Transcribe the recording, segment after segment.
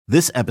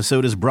This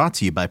episode is brought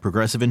to you by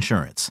Progressive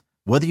Insurance.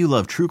 Whether you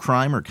love true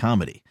crime or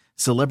comedy,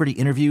 celebrity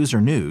interviews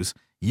or news,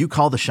 you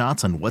call the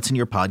shots on what's in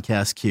your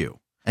podcast queue.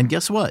 And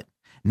guess what?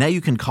 Now you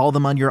can call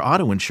them on your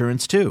auto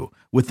insurance too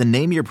with the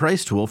Name Your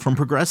Price tool from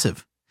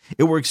Progressive.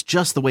 It works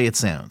just the way it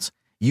sounds.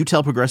 You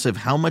tell Progressive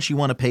how much you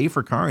want to pay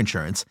for car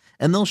insurance,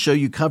 and they'll show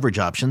you coverage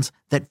options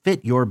that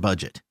fit your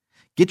budget.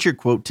 Get your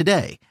quote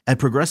today at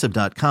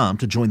Progressive.com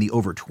to join the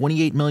over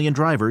 28 million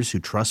drivers who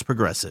trust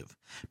Progressive.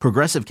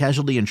 Progressive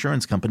Casualty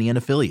Insurance Company and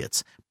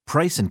Affiliates.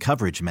 Price and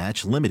coverage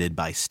match limited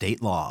by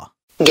state law.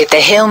 Get the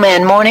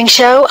Hillman Morning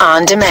Show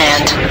on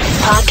demand.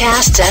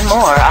 Podcasts and more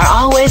are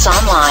always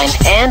online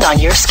and on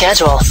your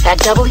schedule at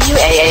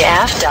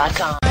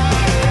WAAF.com.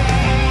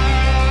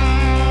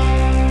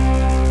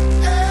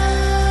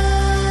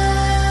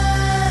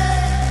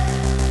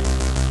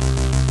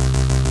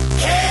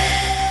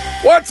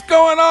 What's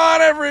going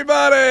on,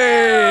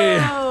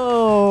 everybody?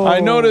 Oh.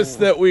 I noticed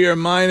that we are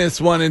minus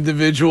one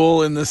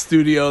individual in the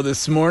studio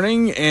this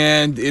morning,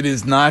 and it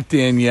is not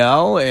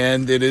Danielle,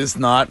 and it is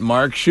not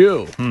Mark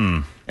Shue.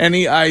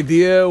 Any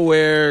idea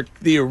where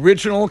the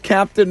original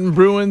Captain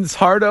Bruins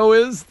Hardo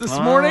is this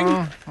morning?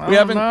 I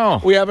don't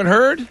know. We haven't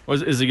heard?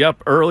 Is he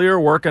up earlier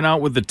working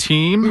out with the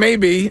team?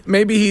 Maybe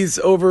he's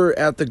over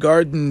at the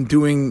Garden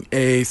doing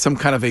some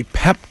kind of a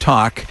pep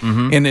talk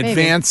in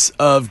advance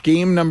of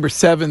game number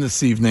 7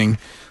 this evening.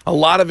 A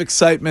lot of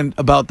excitement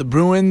about the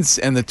Bruins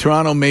and the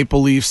Toronto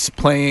Maple Leafs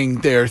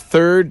playing their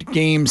third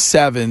game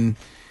 7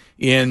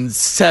 in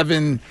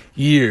 7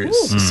 years.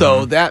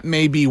 So that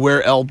may be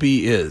where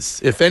LB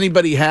is. If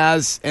anybody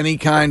has any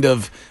kind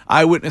of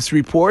eyewitness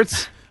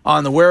reports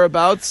on the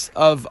whereabouts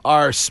of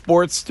our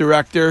sports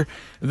director,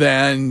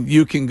 then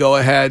you can go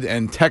ahead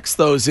and text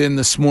those in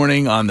this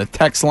morning on the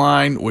text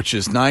line, which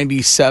is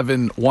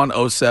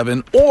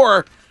 97107,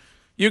 or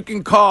you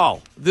can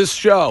call this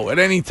show at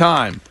any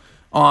time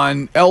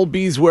on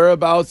LB's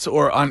whereabouts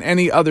or on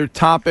any other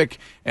topic,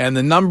 and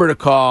the number to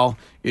call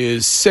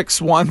is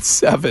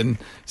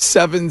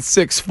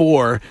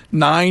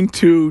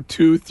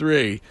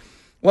 617-764-9223.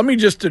 Let me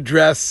just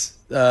address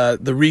the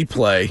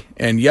replay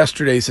and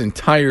yesterday's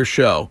entire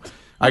show.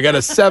 I got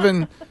a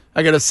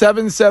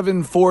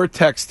 774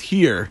 text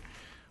here,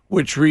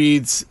 which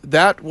reads,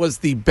 "That was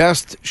the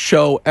best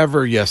show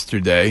ever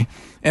yesterday."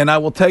 And I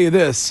will tell you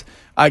this,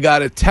 I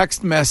got a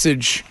text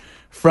message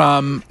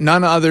from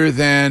none other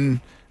than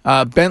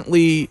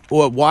Bentley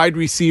wide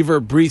receiver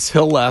Breece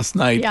Hill last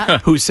night,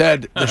 who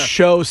said the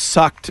show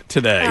sucked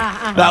today.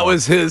 That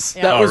was his.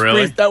 Yeah.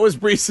 Really? That was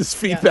Breece's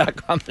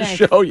feedback on the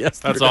show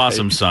yesterday. That's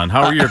awesome, son.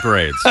 How are your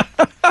grades?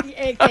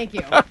 Thank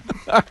you.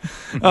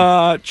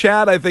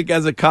 Chad, I think,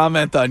 has a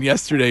comment on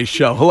yesterday's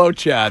show. Hello,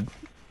 Chad.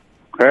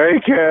 Hey,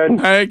 kid.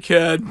 Hey,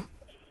 kid.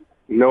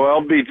 No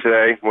LB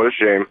today. What a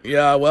shame.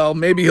 Yeah, well,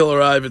 maybe he'll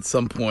arrive at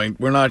some point.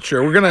 We're not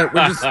sure. We're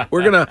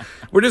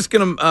just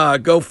gonna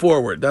go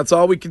forward. That's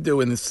all we can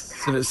do in this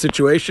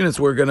situation.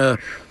 Is we're gonna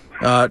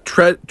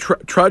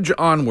trudge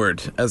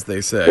onward, as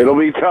they say. It'll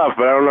be tough,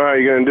 but I don't know how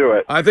you're gonna do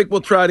it. I think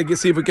we'll try to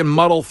see if we can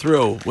muddle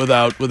through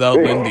without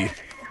Lindy.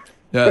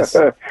 Yes.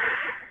 Hey,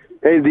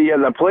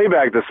 the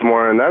playback this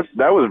morning,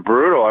 that was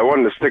brutal. I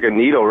wanted to stick a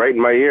needle right in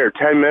my ear.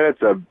 10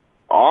 minutes of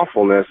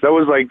awfulness. That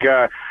was like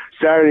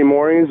Saturday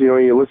mornings,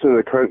 you listen to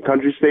the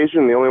country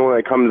station, the only one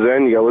that comes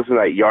in, you got to listen to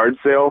that yard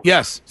sale.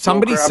 Yes,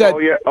 somebody said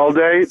all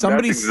day.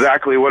 That's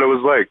exactly what it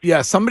was like.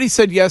 Yeah, somebody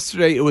said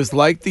yesterday it was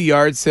like the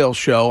yard sale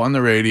show on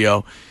the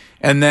radio,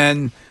 and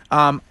then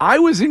I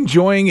was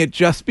enjoying it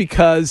just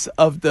because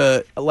of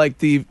the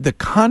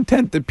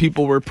content that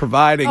people were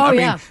providing. I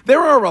mean,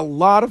 there are a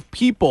lot of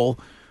people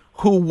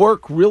who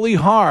work really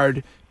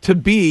hard to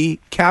be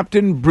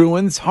Captain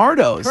Bruins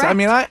Hardos. Correct. I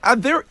mean,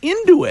 they're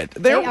into it.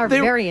 They are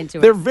very into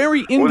it. They're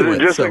very into it.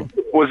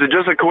 Was it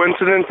just a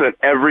coincidence that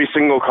every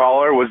single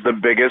caller was the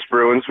biggest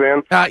Bruins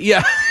fan?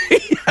 Yeah.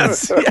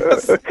 yes.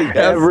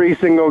 Every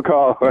single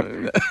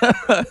caller.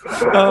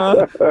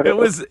 It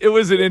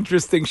was an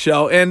interesting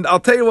show, and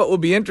I'll tell you what will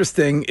be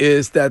interesting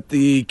is that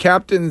the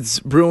Captain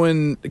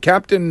Bruins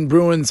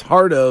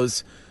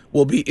Hardos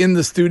will be in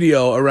the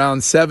studio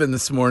around 7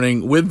 this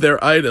morning with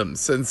their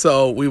items. And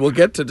so we will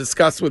get to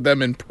discuss with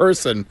them in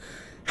person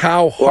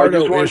how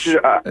Hardo-ish,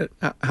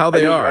 how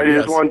they are. I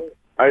just want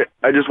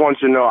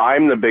you to know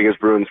I'm the biggest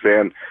Bruins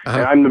fan.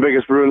 And I'm the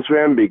biggest Bruins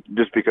fan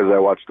just because I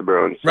watch the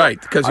Bruins. So right,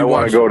 because I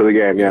want to go to the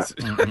game, yeah.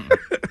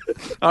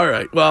 All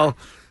right, well,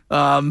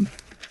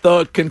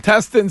 the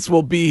contestants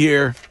will be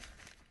here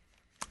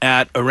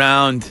at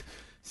around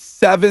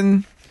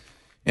 7,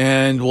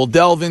 and we'll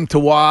delve into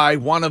why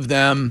one of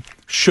them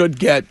should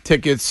get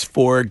tickets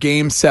for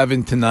Game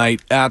 7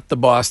 tonight at the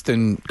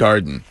Boston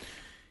Garden.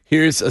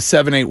 Here's a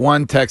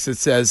 781 text that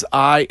says,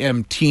 "I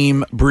am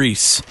Team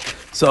Breece."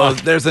 So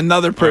there's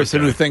another person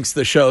who thinks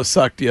the show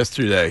sucked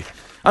yesterday.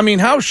 I mean,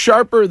 how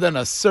sharper than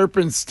a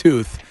serpent's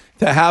tooth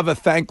to have a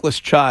thankless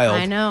child.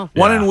 I know.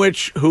 One in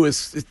which who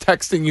is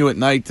texting you at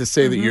night to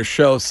say that your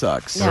show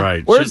sucks. Yeah.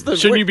 Right.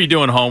 Shouldn't you be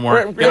doing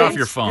homework? Get off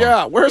your phone.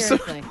 Yeah. Where's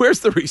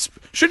the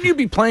shouldn't you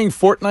be playing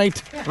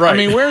Fortnite? Right. I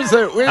mean, where's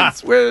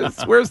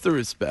the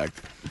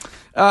respect?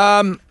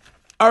 All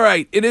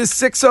right, it is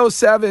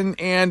 6:07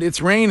 and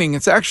it's raining.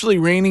 It's actually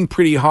raining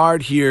pretty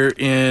hard here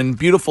in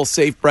beautiful,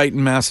 safe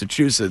Brighton,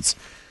 Massachusetts.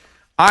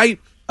 I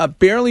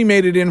barely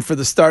made it in for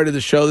the start of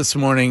the show this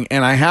morning,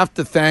 and I have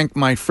to thank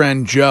my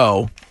friend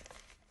Joe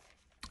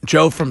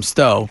from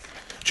Stowe,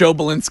 Joe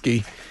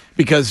Belinsky,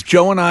 because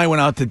Joe and I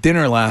went out to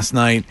dinner last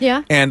night,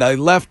 and I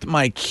left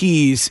my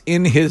keys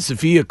in his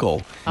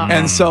vehicle.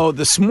 And so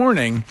this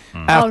morning,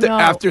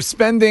 after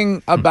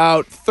spending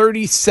about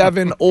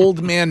 37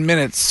 old man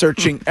minutes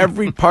searching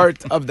every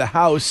part of the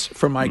house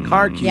for my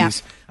car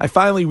keys, I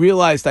finally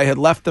realized I had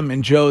left them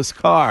in Joe's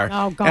car.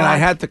 Oh, God. And I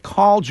had to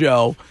call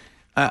Joe.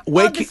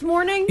 This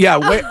morning? Yeah,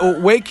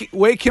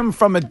 wake him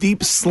from a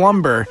deep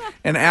slumber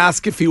and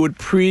ask if he would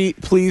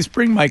please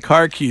bring my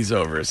car keys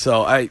over.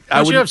 So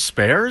Don't you have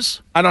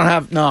spares? I don't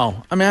have I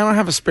don't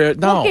have a spare.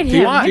 No. Look at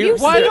him.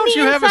 Why don't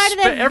you have a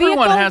spare?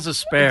 Everyone has a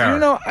spare.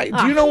 Do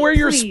you know where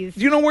your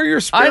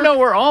spare? I know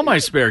where all my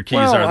spare keys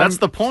are. That's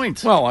the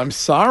point. Well, I'm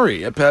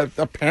sorry.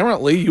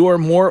 Apparently, you are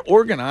more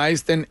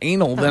organized and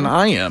anal than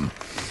I am.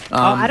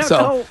 I don't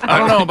know. I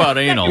don't know about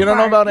anal. You don't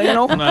know about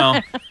anal?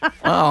 No.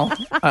 Well,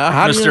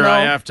 how do you Mister, know?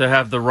 I have to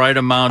have the right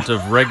amount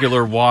of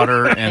regular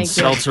water and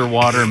seltzer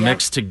water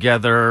mixed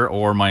together,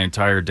 or my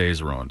entire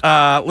day's ruined.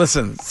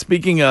 Listen,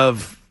 speaking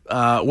of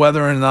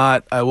whether or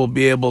not I will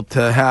be able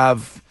to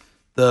have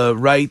the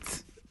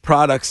right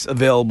products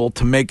available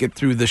to make it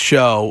through the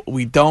show,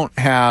 we don't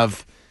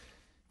have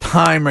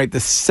time right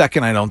this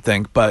second, I don't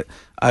think, but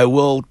I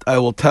will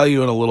tell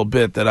you in a little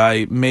bit that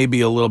I may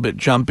be a little bit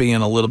jumpy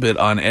and a little bit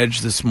on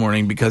edge this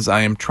morning because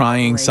I am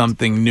trying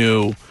something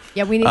new.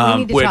 Yeah, we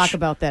need to talk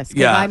about this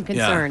because I'm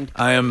concerned.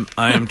 Yeah.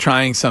 I am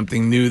trying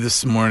something new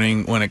this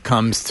morning when it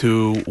comes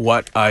to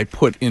what I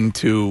put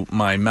into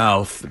my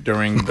mouth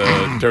during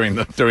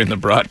the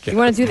broadcast. You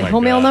want to do the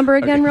home mail number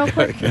again real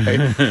quick?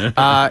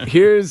 Okay.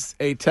 Here's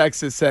a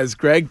text that says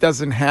Greg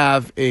doesn't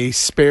have a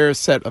spare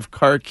set of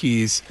car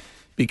keys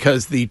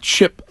because the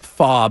chip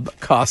fob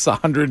costs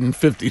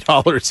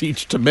 $150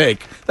 each to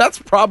make. That's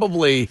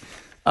probably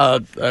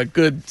a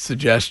good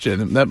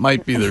suggestion. That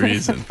might be the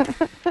reason.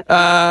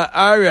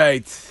 All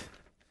right.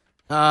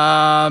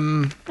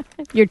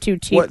 You're too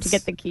cheap to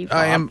get the key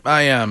fob.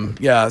 I am.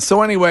 Yeah.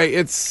 So anyway,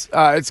 it's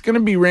going to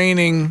be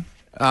raining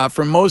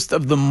for most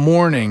of the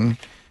morning.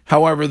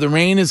 However, the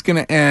rain is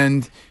going to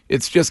end.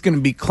 It's just going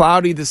to be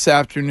cloudy this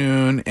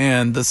afternoon,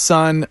 and the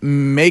sun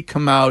may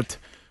come out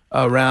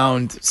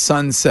around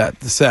sunset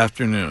this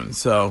afternoon.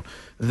 So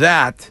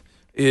that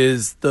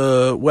is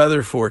the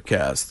weather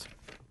forecast.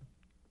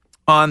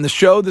 On the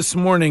show this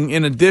morning,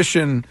 in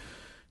addition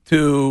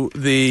to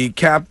the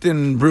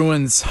Captain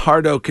Bruins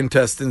Hardo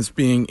contestants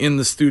being in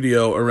the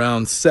studio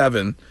around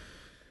 7,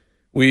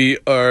 we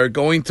are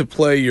going to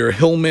play your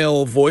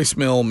Hillmail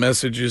voicemail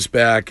messages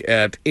back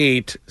at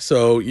 8.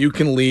 So you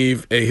can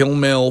leave a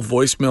Hillmail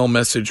voicemail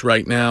message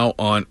right now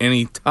on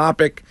any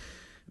topic.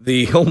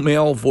 The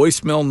Hillmail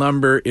voicemail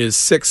number is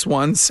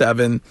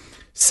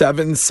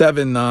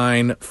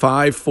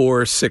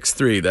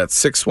 617-779-5463.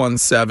 That's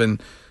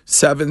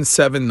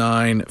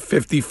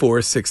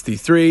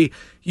 617-779-5463.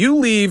 You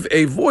leave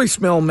a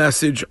voicemail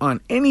message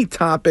on any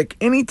topic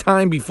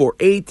anytime before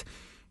 8,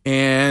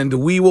 and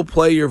we will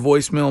play your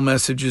voicemail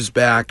messages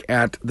back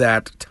at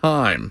that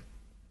time.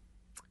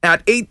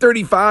 At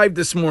 8:35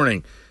 this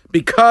morning,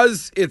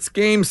 because it's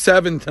Game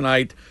 7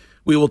 tonight,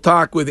 we will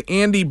talk with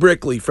Andy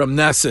Brickley from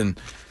Nesson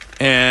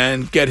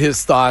and get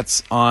his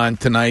thoughts on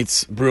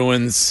tonight's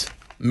Bruins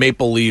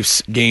Maple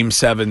Leafs Game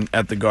 7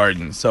 at the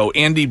Garden. So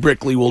Andy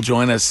Brickley will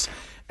join us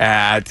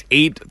at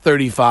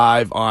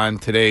 8:35 on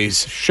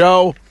today's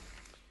show.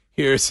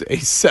 Here's a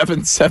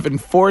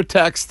 774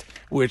 text,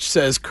 which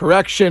says,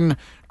 correction,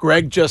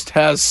 Greg just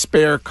has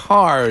spare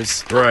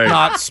cars,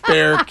 not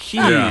spare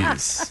keys. Yeah.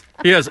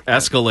 He has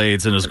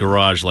Escalades in his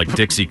garage like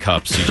Dixie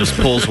cups. He just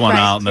pulls one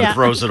out and then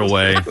throws it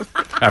away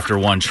after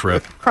one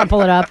trip.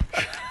 Crumple it up.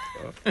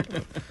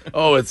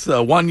 Oh, it's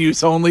a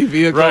one-use only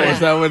vehicle? Right. Is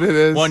that what it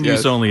is?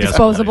 One-use only.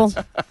 Disposable.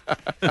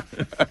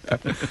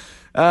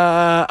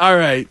 All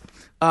right.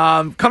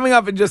 Coming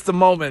up in just a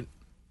moment,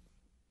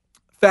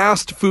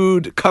 fast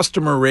food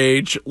customer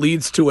rage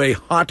leads to a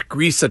hot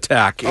grease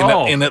attack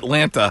in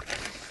Atlanta.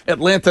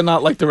 Atlanta,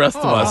 not like the rest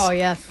of us. Oh,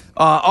 yes.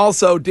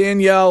 Also,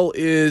 Danielle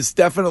is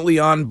definitely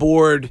on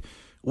board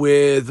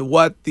with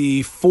what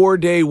the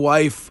 4-day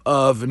wife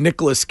of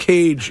Nicolas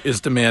Cage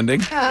is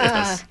demanding.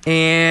 Yes.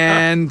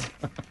 And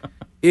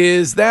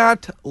is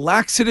that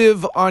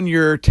laxative on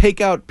your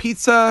takeout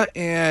pizza?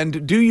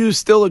 And do you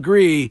still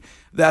agree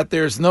that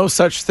there's no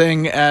such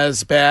thing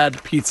as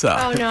bad pizza?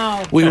 Oh,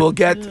 no. We will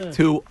get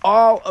to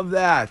all of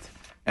that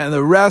and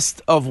the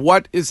rest of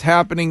what is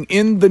happening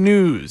in the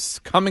news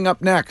coming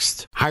up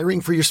next.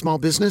 Hiring for your small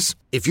business?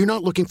 If you're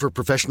not looking for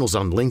professionals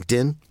on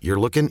LinkedIn, you're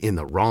looking in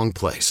the wrong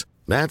place.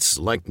 That's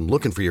like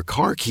looking for your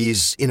car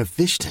keys in a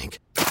fish tank.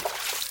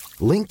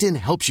 LinkedIn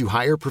helps you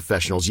hire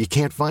professionals you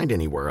can't find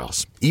anywhere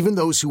else, even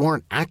those who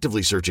aren't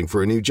actively searching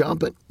for a new job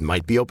but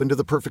might be open to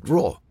the perfect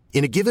role.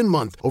 In a given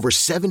month, over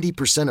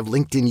 70% of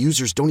LinkedIn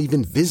users don't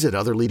even visit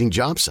other leading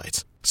job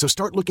sites. So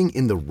start looking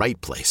in the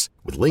right place.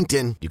 With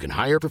LinkedIn, you can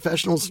hire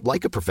professionals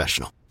like a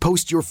professional.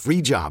 Post your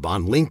free job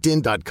on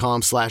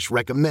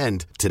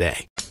linkedin.com/recommend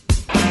today.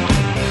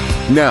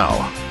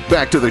 Now,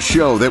 back to the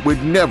show that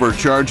would never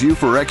charge you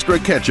for extra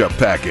ketchup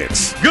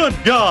packets. Good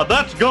God,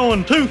 that's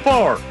going too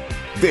far.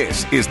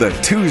 This is the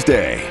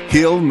Tuesday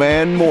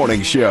Hillman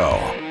Morning Show.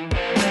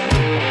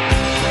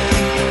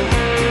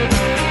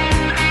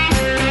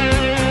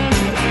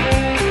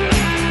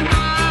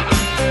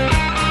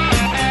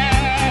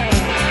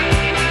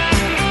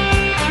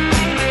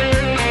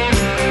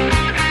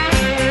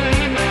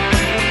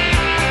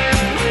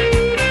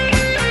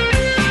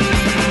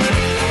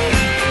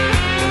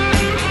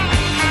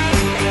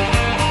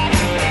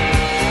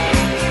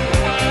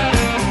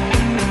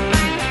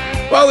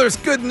 Well, there's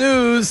good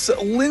news.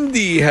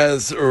 Lindy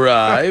has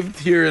arrived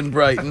here in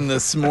Brighton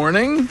this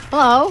morning.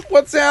 Hello.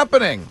 What's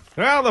happening?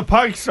 Well, the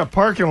Pike's a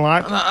parking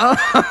lot. Well,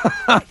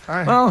 it's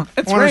I want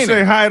raining. to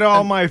say hi to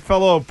all my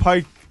fellow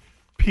Pike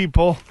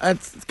people.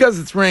 It's because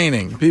it's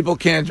raining. People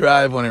can't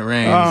drive when it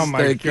rains. Oh,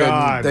 my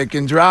God. They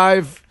can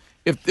drive.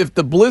 If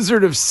the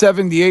blizzard of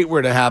 78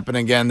 were to happen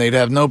again, they'd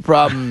have no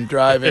problem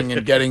driving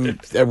and getting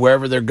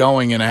wherever they're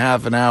going in a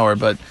half an hour.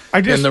 But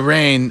in the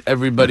rain,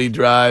 everybody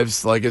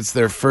drives like it's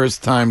their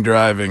first time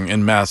driving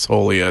in Mass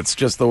Holia. It's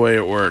just the way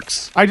it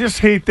works. I just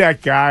hate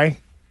that guy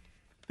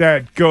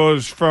that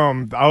goes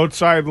from the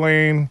outside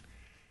lane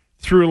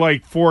through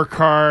like 4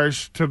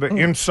 cars to the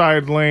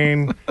inside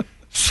lane,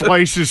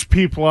 slices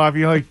people off.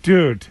 You're like,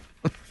 dude,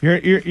 you're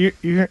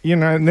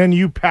and then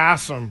you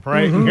pass them,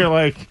 right? Mm-hmm. And you're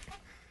like,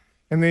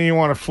 and then you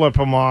want to flip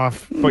them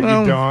off, but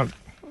you don't.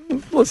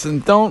 Listen,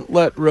 don't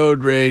let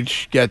road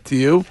rage get to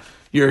you.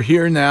 You're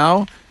here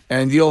now,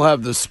 and you'll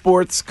have the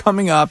sports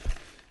coming up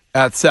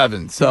at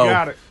 7. So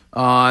Got it.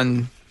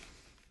 On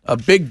a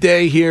big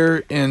day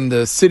here in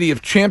the City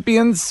of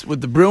Champions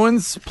with the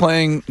Bruins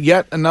playing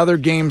yet another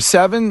Game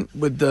 7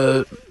 with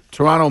the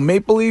Toronto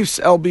Maple Leafs.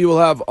 LB will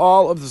have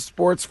all of the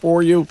sports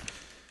for you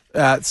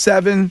at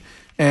 7.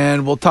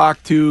 And we'll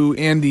talk to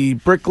Andy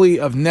Brickley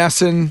of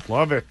Nesson.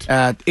 Love it.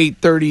 At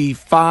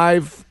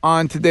 8:35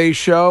 on today's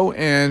show.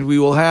 And we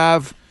will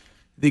have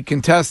the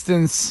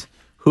contestants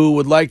who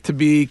would like to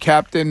be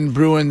Captain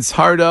Bruins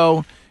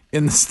Hardo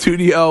in the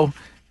studio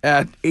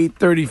at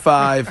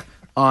 8:35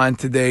 on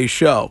today's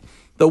show.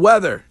 The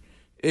weather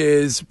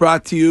is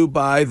brought to you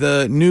by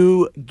the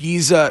new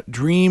Giza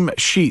Dream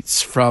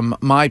Sheets from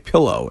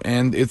MyPillow.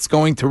 And it's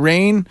going to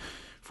rain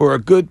for a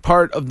good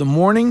part of the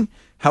morning.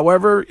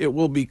 However, it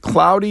will be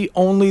cloudy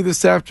only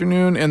this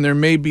afternoon, and there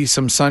may be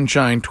some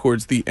sunshine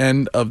towards the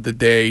end of the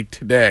day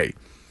today.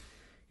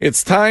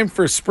 It's time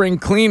for spring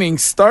cleaning.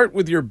 Start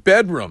with your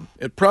bedroom.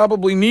 It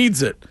probably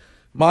needs it.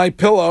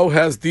 MyPillow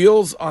has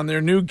deals on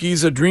their new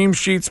Giza Dream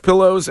Sheets,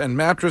 pillows, and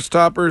mattress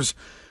toppers.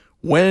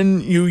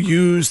 When you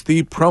use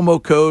the promo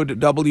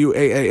code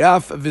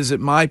WAAF, visit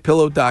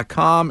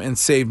mypillow.com and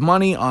save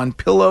money on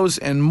pillows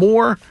and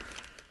more.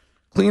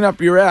 Clean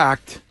up your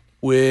act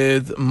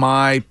with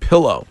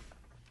MyPillow.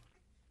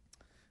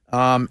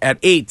 At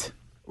 8,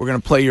 we're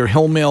going to play your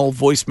Hillmail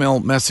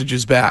voicemail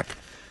messages back.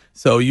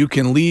 So you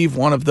can leave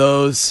one of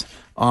those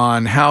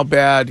on how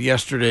bad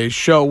yesterday's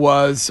show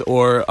was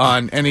or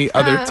on any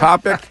other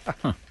topic.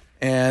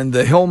 And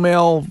the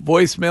Hillmail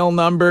voicemail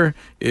number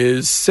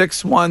is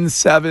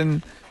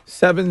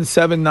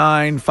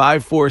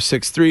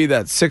 617-779-5463.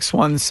 That's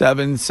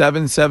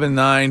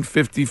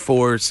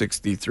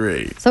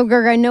 617-779-5463. So,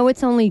 Gerg, I know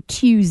it's only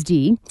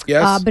Tuesday.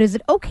 Yes. But is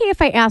it okay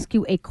if I ask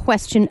you a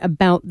question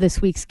about this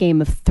week's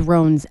Game of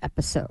Thrones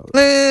episode?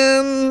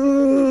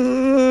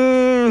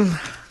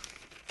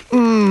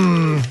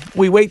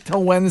 We wait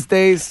till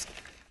Wednesdays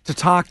to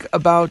talk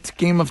about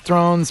Game of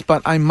Thrones,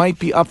 but I might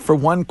be up for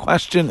one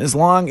question as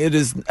long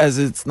as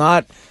it's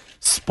not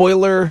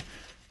spoiler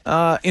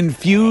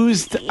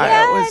infused.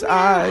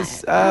 I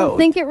don't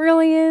think it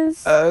really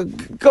is.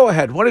 Go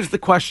ahead. What is the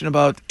question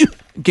about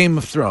Game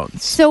of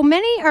Thrones? So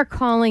many are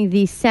calling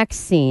the sex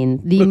scene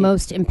the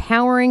most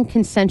empowering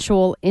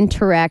consensual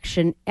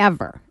interaction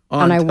ever.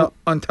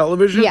 On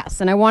television?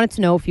 Yes, and I wanted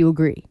to know if you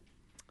agree.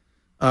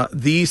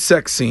 The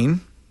sex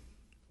scene,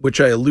 which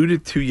I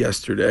alluded to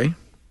yesterday,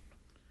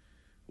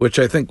 which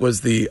I think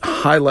was the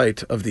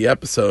highlight of the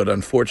episode,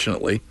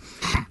 unfortunately.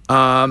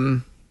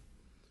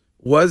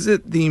 Was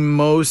it the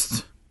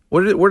most,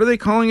 what are they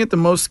calling it? The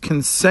most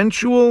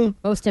consensual?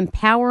 Most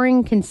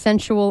empowering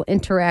consensual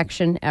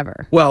interaction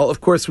ever. Well,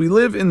 of course, we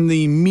live in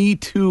the Me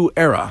Too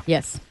era.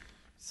 Yes.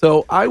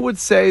 So I would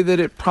say that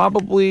it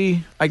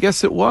probably, I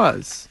guess it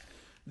was.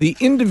 The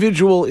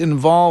individual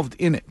involved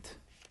in it,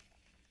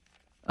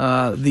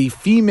 the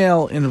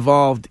female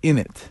involved in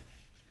it,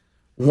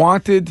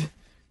 wanted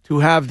to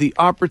have the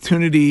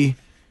opportunity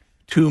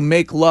to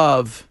make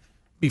love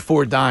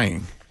before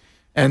dying.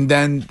 And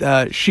then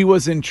she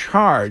was in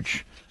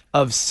charge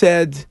of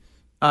said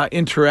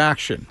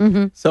interaction.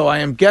 Mm-hmm. So I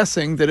am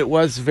guessing that it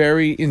was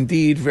very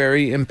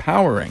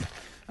empowering.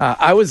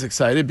 I was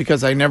excited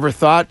because I never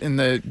thought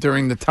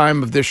during the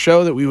time of this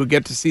show that we would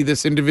get to see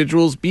this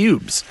individual's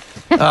pubes,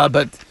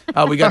 but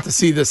we got to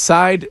see the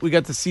side. We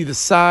got to see the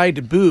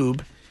side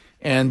boob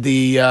and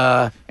the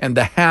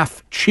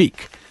half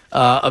cheek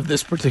of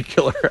this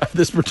particular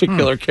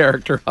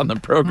character on the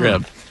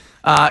program.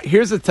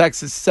 Here's a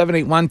text.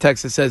 781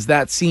 text that says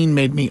that scene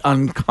made me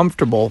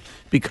uncomfortable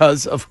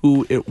because of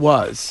who it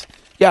was.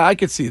 Yeah, I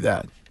could see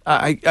that.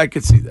 I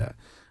could see that.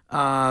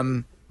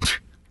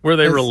 Were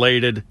they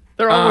related?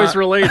 They're always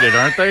related,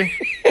 aren't they?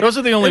 Those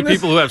are the only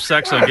people who have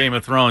sex on Game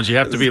of Thrones. You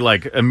have to be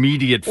like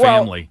immediate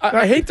family.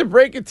 I hate to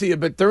break it to you,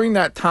 but during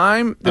that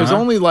time, there's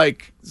only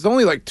like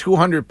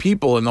 200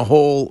 people in the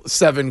whole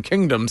Seven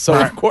Kingdoms.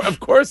 So of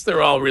course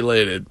they're all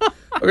related.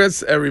 I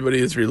guess everybody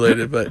is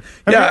related, but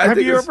have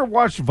you ever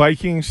watched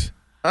Vikings?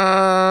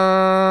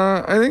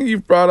 I think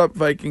you've brought up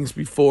Vikings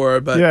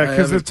before, but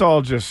because it's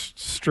all just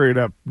straight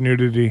up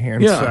nudity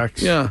and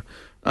sex. Yeah.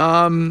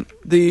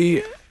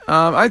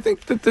 I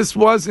think that this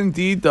was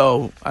indeed,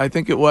 though. I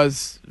think it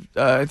was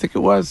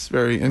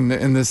very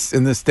in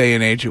this day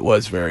and age. It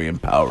was very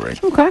empowering.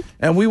 Okay.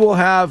 And we'll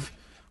have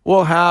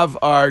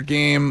our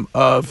Game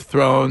of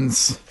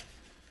Thrones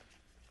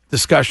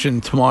discussion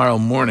tomorrow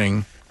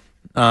morning.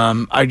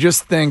 I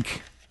just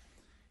think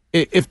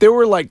if there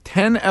were like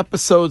 10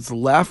 episodes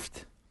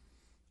left,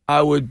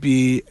 I would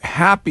be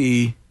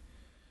happy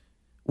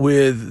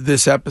with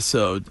this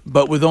episode,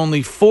 but with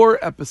only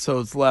 4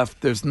 episodes left,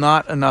 there's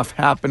not enough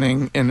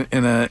happening in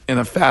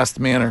a fast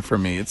manner for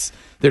me.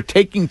 They're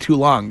taking too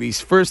long. These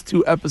first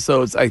 2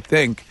 episodes, I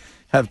think,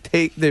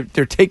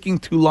 they're taking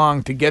too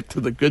long to get to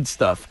the good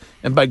stuff.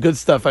 And by good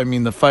stuff, I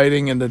mean the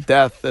fighting and the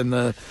death and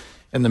the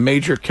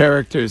major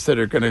characters that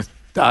are going to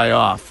die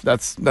off.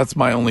 That's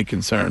my only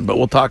concern. But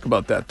we'll talk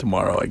about that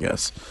tomorrow, I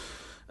guess.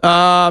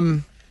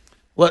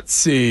 Let's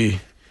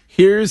see.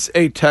 Here's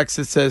a text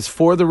that says,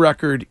 for the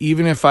record,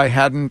 even if I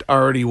hadn't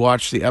already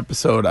watched the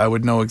episode, I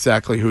would know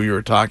exactly who you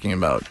were talking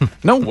about.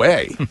 No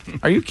way.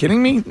 Are you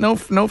kidding me? No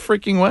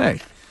freaking way.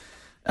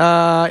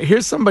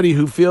 Here's somebody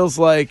who feels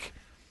like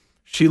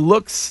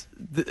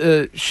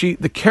the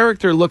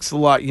character looks a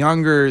lot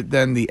younger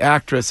than the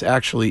actress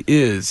actually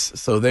is,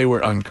 so they were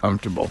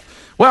uncomfortable.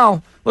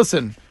 Well,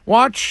 listen,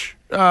 watch...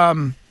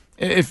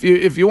 If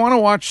you want to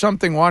watch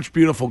something, watch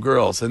Beautiful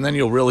Girls, and then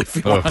you'll really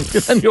feel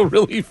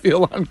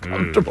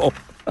uncomfortable.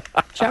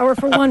 Shower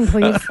for one,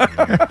 please.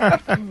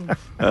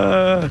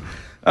 All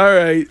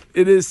right,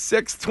 it is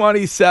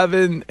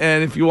 6:27,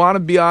 and if you want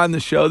to be on the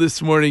show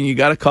this morning, you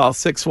got to call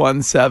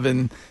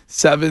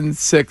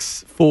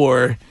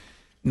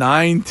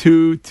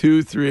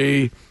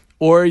 617-764-9223,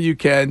 or you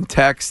can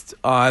text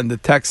on the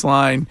text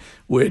line,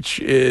 which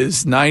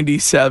is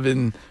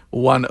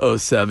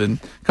 97107.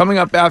 Coming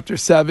up after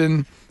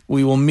 7.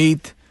 We will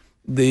meet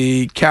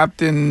the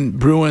Captain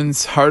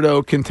Bruins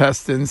Hardo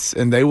contestants,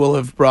 and they will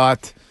have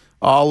brought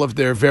all of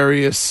their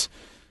various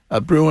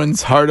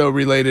Bruins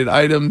Hardo-related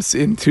items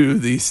into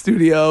the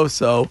studio.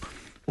 So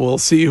we'll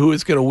see who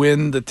is going to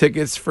win the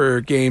tickets for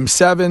Game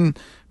 7.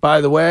 By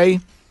the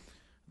way,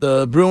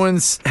 the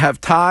Bruins have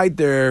tied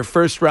their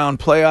first-round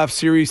playoff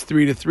series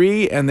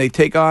 3-3, and they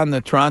take on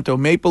the Toronto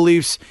Maple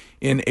Leafs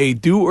in a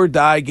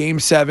do-or-die Game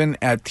 7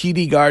 at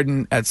TD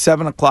Garden at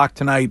 7 o'clock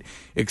tonight.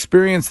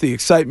 Experience the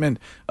excitement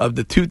of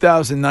the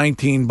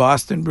 2019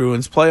 Boston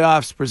Bruins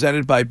playoffs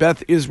presented by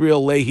Beth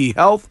Israel Lahey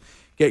Health.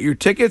 Get your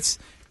tickets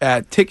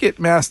at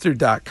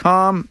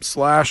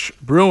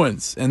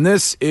Ticketmaster.com/Bruins. And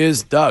this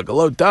is Doug.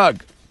 Hello,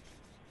 Doug.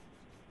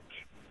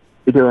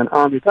 You're doing?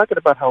 You're talking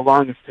about how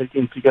long it's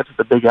taking to get to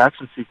the big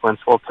action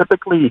sequence. Well,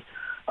 typically,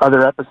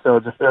 other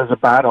episodes, if there's a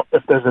battle,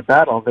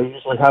 they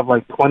usually have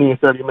like 20 or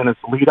 30 minutes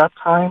lead-up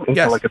time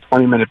into like a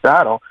 20-minute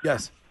battle.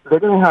 Yes. They're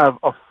going to have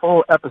a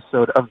full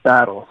episode of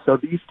battle. So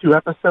these 2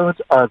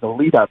 episodes are the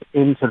lead-up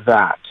into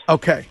that.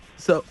 Okay.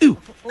 So, wow.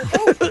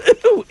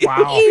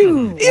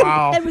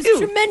 Wow. That was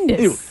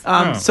tremendous.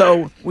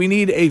 So we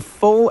need a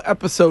full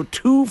episode,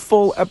 2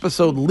 full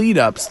episode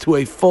lead-ups to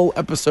a full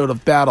episode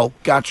of battle.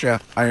 Gotcha.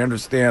 I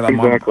understand. I'm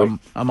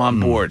on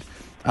board.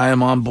 I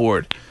am on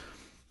board.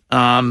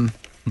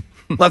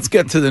 Let's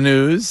get to the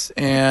news.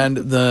 And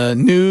the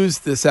news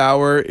this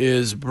hour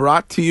is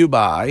brought to you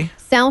by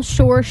South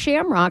Shore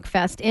Shamrock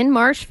Fest in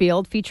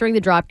Marshfield, featuring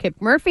the Dropkick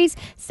Murphys,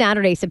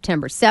 Saturday,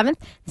 September 7th.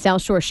 The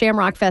South Shore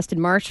Shamrock Fest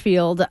in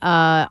Marshfield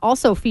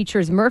also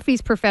features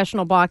Murphys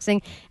Professional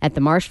Boxing at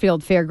the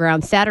Marshfield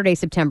Fairgrounds, Saturday,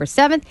 September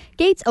 7th.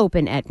 Gates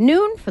open at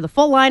noon. For the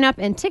full lineup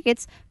and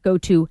tickets, go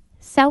to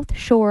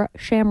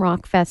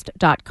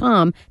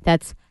SouthShoreShamrockFest.com.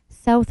 That's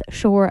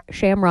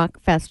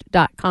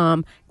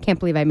SouthShoreShamrockFest.com. Can't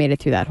believe I made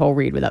it through that whole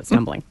read without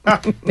stumbling.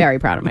 Very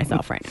proud of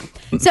myself right now.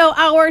 So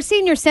our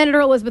senior senator,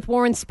 Elizabeth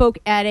Warren, spoke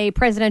at a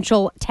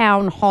presidential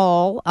town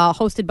hall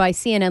hosted by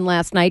CNN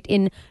last night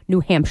in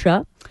New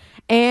Hampshire.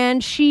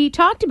 And she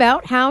talked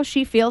about how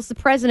she feels the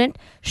president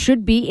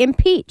should be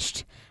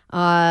impeached.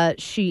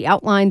 She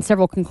outlined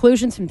several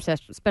conclusions from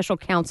Special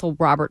Counsel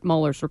Robert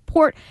Mueller's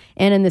report.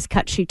 And in this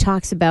cut, she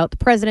talks about the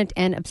president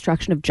and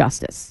obstruction of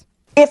justice.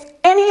 If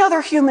any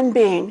other human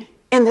being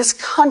in this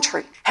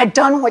country had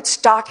done what's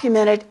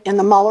documented in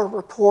the Mueller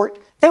report,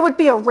 they would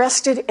be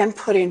arrested and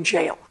put in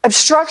jail.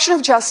 Obstruction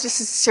of justice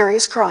is a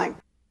serious crime.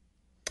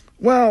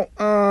 Well,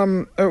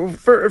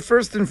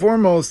 first and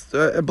foremost,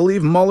 I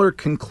believe Mueller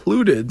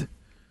concluded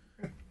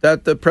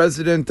that the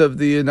president of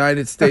the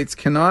United States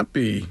cannot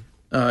be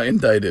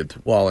indicted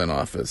while in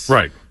office.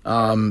 Right.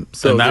 So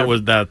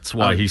that's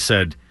why he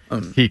said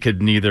he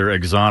could neither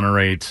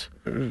exonerate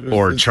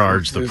or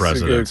charge the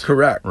president.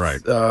 Correct. Right.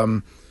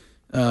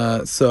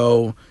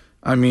 So,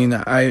 I mean,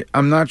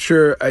 I'm not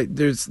sure.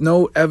 There's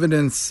no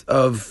evidence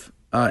of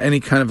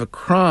any kind of a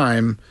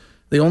crime.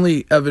 The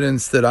only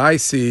evidence that I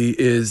see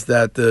is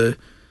that there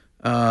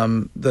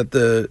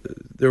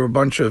were a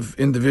bunch of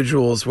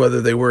individuals, whether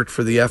they worked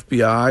for the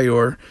FBI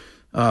or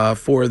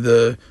for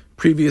the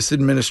previous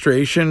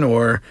administration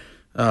or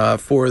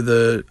for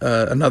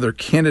another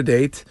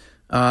candidate,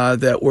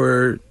 that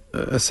were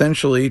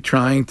essentially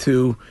trying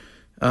to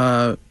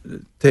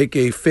take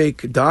a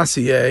fake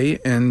dossier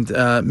and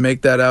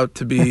make that out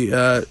to be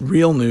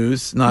real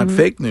news, not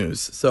fake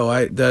news.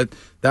 So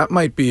that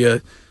might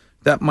be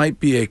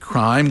a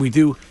crime. We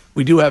do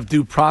have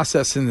due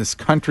process in this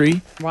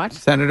country,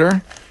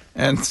 Senator,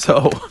 and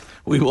so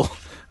we will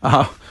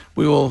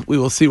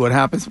see what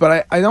happens.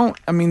 But I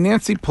mean,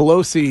 Nancy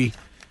Pelosi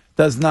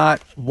does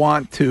not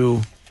want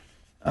to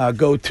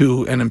go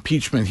to an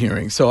impeachment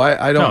hearing. So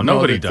I don't know.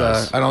 Nobody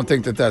does. I don't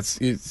think that's.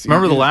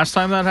 Remember the last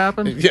time that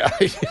happened? Yeah.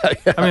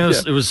 I mean,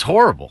 it was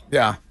horrible.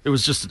 Yeah. It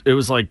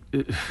was like.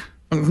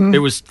 It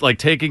was like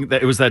taking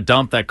that. It was that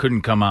dump that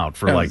couldn't come out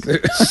for like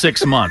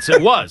 6 months.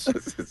 It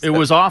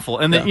was awful.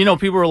 And then,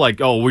 people were like,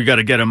 "Oh, we got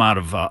to get him out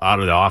of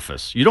the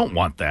office." You don't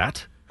want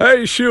that.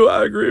 Hey, Shu,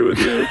 I agree with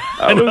you.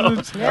 That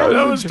was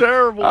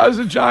terrible. That was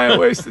a giant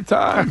waste of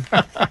time.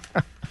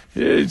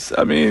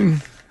 I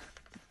mean,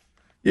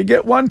 you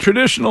get one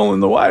traditional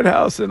in the White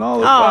House and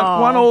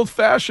one old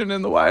fashioned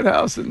in the White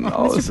House, and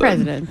all of a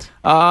sudden, President.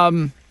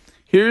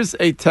 Here's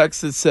a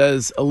text that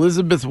says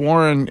Elizabeth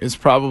Warren is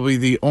probably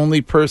the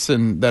only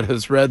person that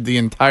has read the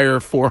entire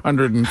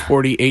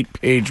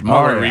 448-page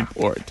Mueller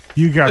report.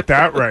 You got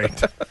that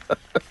right.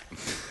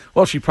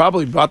 Well, she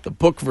probably bought the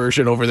book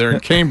version over there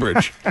in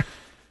Cambridge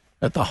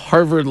at the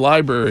Harvard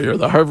Library or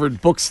the Harvard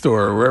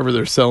bookstore or wherever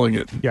they're selling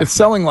it. Yeah. It's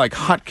selling like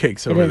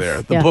hotcakes over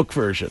there, the book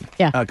version.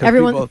 Yeah,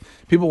 everyone.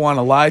 People want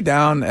to lie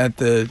down at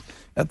the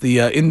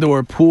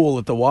indoor pool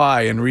at the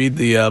Y and read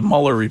the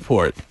Mueller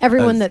report.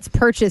 Everyone that's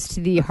purchased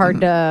the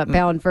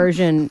hardbound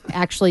version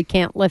actually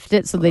can't lift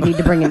it, so they need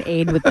to bring an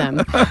aid with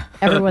them.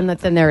 Everyone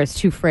that's in there is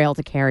too frail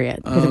to carry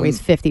it because it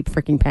weighs 50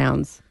 freaking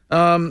pounds.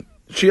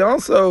 She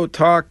also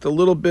talked a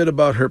little bit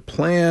about her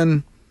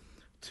plan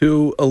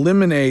to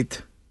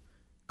eliminate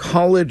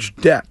college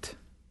debt.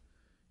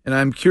 And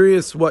I'm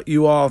curious what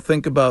you all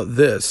think about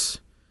this.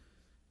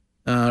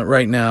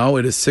 Right now,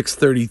 it is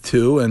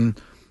 6:32,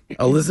 and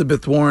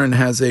Elizabeth Warren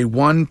has a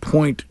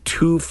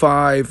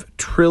 $1.25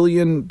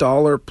 trillion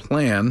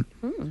plan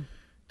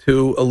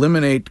to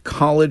eliminate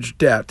college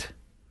debt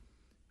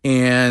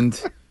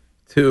and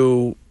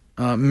to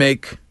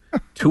make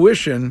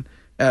tuition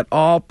at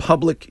all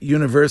public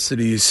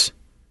universities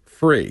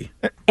free.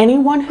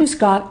 Anyone who's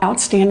got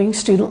outstanding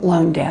student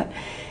loan debt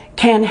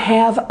can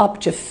have up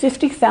to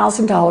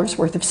 $50,000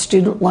 worth of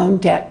student loan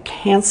debt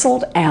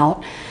canceled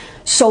out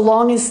so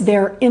long as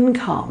their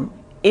income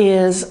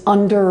is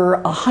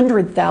under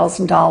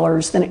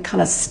 $100,000, then it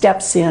kind of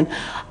steps in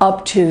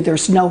up to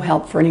there's no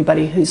help for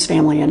anybody whose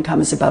family income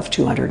is above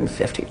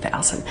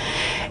 $250,000.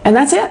 And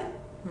that's it.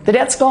 The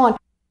debt's gone.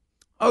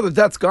 Oh, the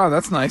debt's gone.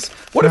 That's nice.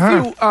 What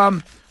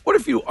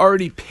if you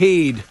already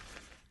paid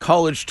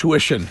college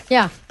tuition?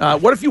 Yeah.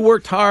 What if you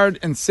worked hard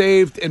and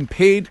saved and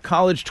paid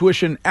college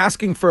tuition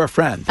asking for a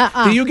friend?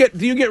 Do you get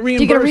reimbursed? Do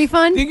you get a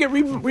refund? Do you get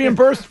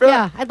reimbursed for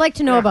that? Yeah, I'd like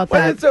to know about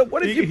that.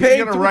 What if you paid?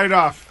 He's gonna write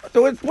off.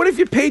 So what if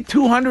you paid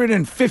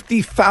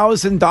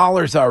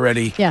 $250,000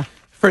 already? Yeah.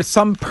 For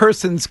some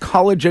person's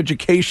college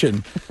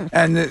education,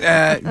 and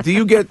do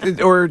you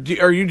get, or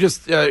are you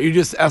just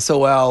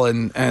SOL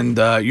and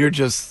you're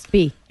just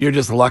B? You're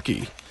just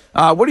lucky.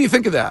 What do you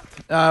think of that?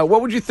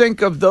 What would you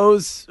think of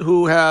those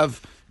who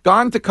have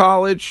gone to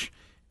college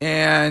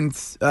and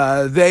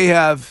they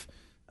have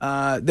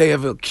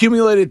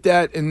accumulated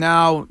debt, and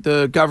now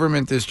the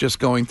government is just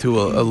going to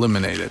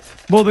eliminate it?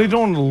 Well, they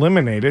don't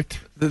eliminate it.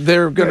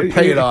 They're going to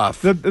pay it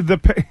off.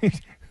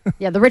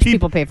 Yeah, the rich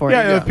people pay for it.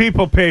 Yeah, the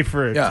people pay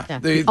for it. Yeah.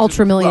 The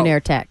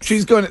ultra-millionaire tax.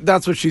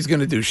 That's what she's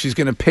going to do. She's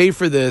going to pay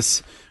for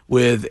this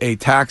with a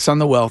tax on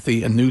the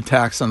wealthy, a new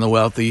tax on the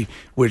wealthy,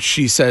 which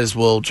she says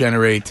will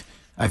generate,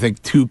 I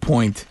think,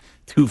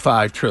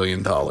 $2.25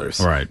 trillion.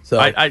 Right. So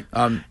I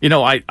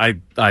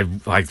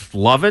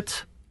love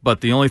it,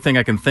 but the only thing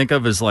I can think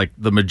of is like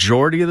the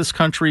majority of this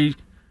country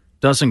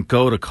doesn't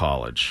go to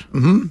college.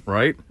 Mm-hmm.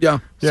 Right? Yeah.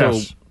 So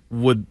Yes.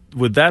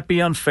 would that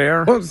be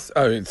unfair? Well,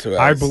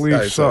 I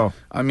believe so.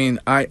 I mean,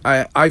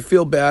 I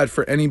feel bad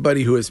for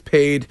anybody who has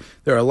paid.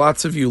 There are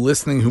lots of you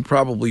listening who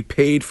probably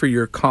paid for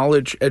your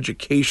college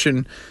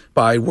education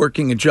by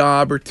working a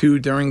job or two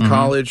during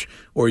college,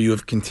 or you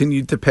have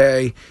continued to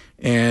pay.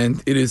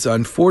 And it is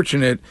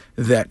unfortunate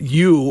that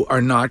you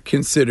are not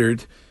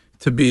considered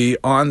to be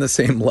on the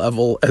same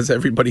level as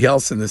everybody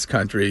else in this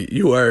country.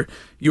 You are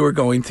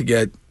going to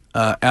get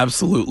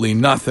absolutely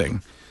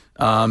nothing.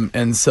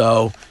 And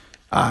so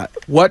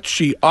what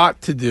she ought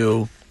to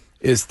do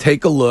is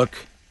take a look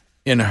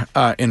in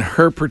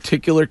her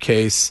particular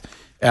case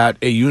at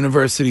a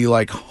university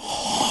like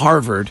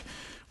Harvard,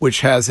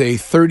 which has a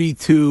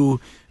 $32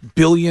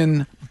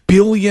 billion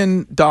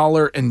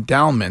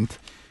endowment,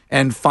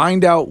 and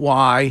find out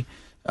why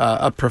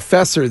a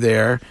professor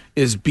there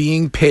is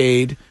being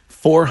paid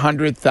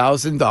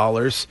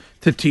 $400,000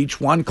 to teach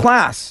one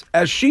class,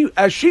 as she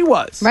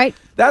was. Right.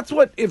 That's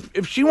what,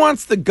 if she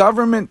wants the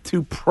government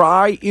to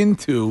pry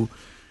into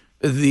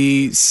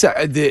the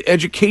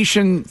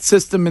education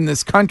system in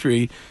this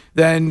country,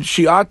 then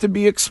she ought to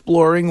be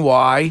exploring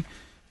why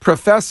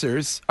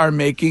professors are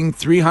making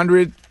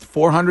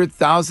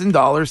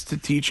 $400,000 to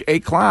teach a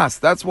class.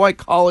 That's why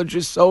college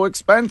is so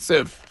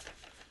expensive.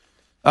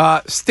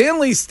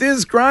 Stanley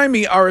Stiz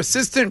Grimey, our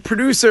assistant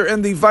producer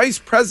and the vice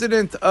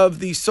president of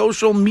the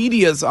social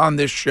medias on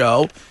this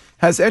show,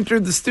 has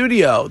entered the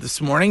studio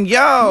this morning. Yo,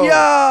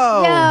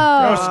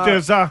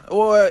 Stizza.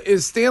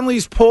 Is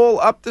Stanley's poll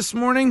up this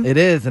morning? It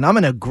is, and I'm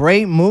in a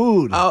great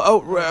mood.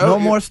 No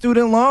more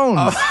student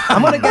loans.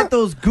 I'm gonna get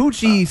those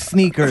Gucci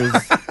sneakers,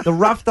 the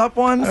roughed up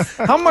ones.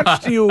 How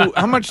much do you?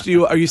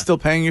 Are you still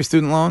paying your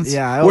student loans?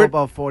 Yeah, I owe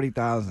about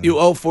 $40,000. You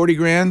owe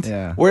 $40,000.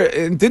 Yeah.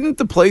 And didn't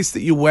the place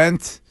that you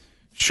went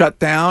shut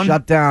down?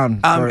 Shut down.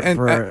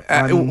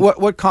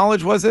 What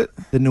college was it?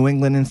 The New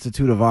England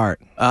Institute of Art.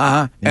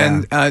 Yeah.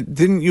 And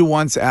didn't you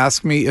once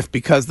ask me if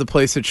because the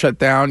place had shut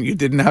down, you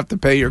didn't have to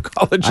pay your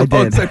college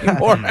loans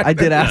anymore? I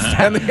did ask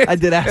that. I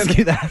did ask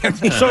you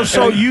that.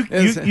 So you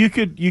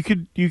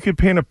could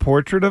paint a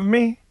portrait of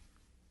me?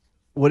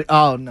 What?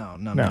 Oh no!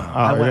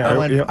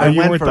 I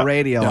went for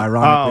radio.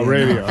 Ironically. Oh,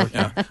 radio.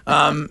 Yeah.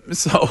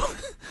 So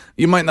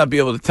you might not be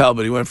able to tell,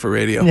 but he went for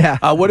radio.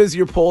 Yeah. What is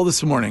your poll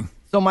this morning?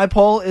 So my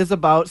poll is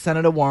about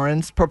Senator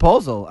Warren's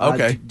proposal.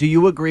 Okay. Do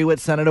you agree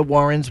with Senator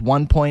Warren's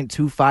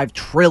 $1.25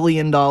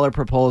 trillion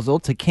proposal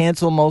to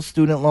cancel most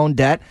student loan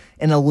debt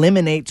and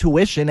eliminate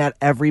tuition at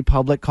every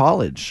public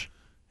college?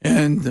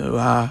 And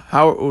what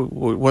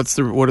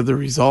are the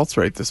results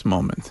right this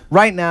moment?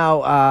 Right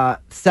now,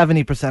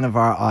 70% of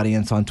our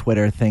audience on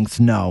Twitter thinks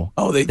no.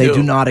 Oh, they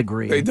do not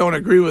agree. They don't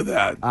agree with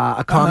that.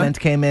 A comment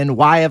came in,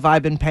 why have I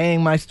been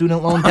paying my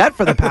student loan debt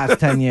for the past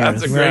 10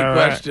 years? That's a great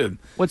question.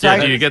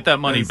 Do you get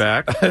that money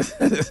back?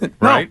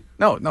 Right?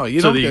 No,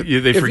 you don't.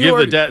 They forgive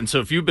the debt, and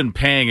so if you've been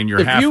paying and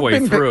you're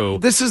halfway through, you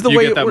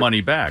get that money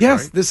back.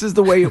 Yes, right? This is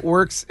the way it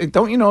works.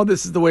 Don't you know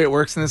this is the way it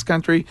works in this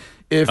country?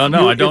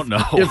 I don't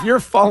know. If you're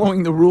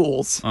following the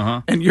rules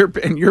and you're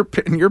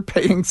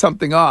paying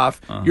something off,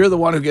 you're the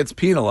one who gets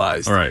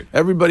penalized. Right.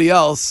 Everybody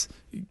else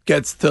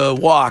gets to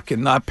walk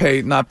and not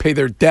pay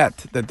their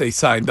debt that they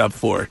signed up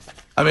for.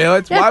 I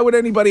mean, why would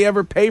anybody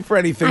ever pay for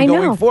anything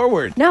going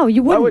forward? No,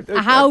 you wouldn't.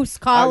 A house,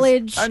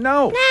 college. I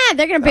know. Nah,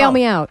 they're going to bail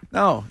me out.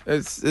 No,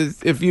 it's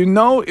if you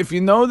know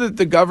that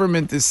the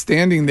government is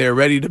standing there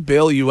ready to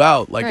bail you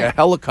out like a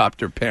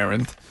helicopter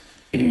parent,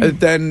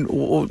 then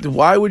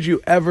why would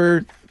you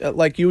ever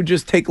you would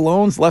just take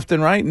loans left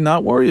and right and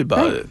not worry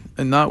about it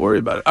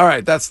All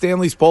right, that's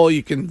Stanley's poll.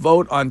 You can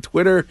vote on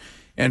Twitter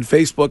and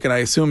Facebook, and I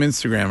assume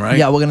Instagram, right?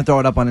 Yeah, we're going to throw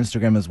it up on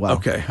Instagram as well.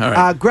 Okay, all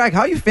right. Greg,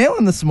 how are you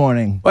feeling this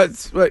morning?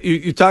 What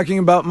you talking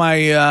about my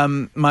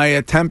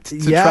attempt to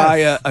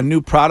try a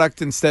new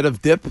product instead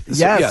of dip?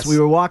 Yes, we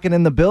were walking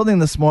in the building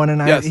this morning.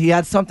 He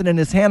had something in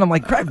his hand. I'm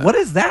like, Greg, what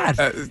is that?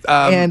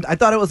 And I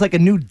thought it was like a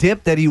new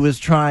dip that he was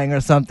trying or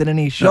something, and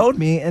he showed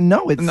me, and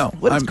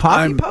it's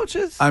coffee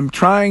pouches? I'm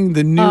trying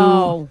the new...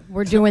 Oh,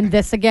 we're doing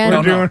this again?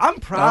 I'm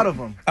proud of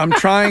him. I'm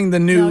trying the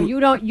new...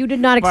 No, you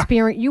did not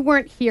experience... You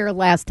weren't here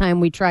last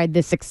time we tried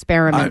this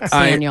experiment,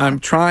 Daniel. I'm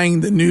trying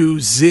the new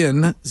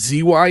Zyn,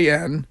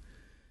 Z-Y-N,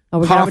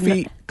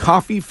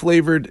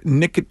 coffee-flavored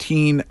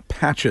nicotine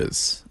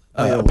patches.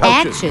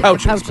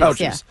 Pouches.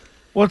 Yeah.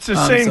 Well, it's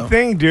the same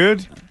thing,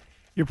 dude.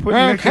 You're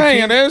putting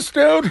nicotine. It is,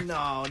 dude.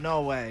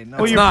 No way.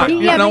 No, it's not.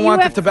 You don't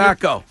want the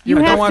tobacco. You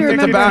don't want the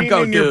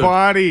tobacco, in your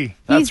body.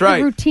 That's right. He's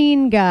the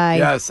routine guy.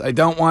 Yes, I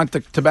don't want the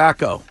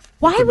tobacco.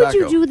 Why would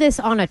you do this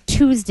on a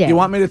Tuesday? You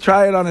want me to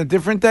try it on a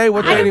different day?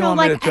 What day do you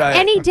want me to try it?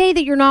 Any day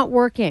that you're not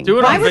working. Do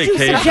it Why on would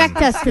vacation. you subject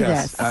us to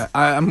this?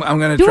 I'm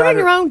going to do try it on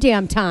your own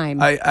damn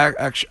time. I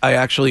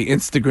actually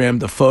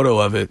Instagrammed a photo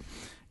of it,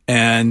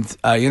 and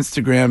I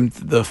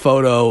Instagrammed the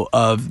photo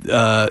of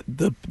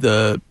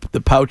the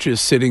pouches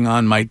sitting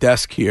on my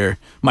desk here,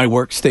 my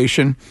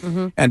workstation,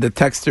 and the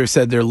texter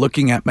said they're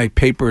looking at my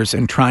papers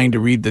and trying to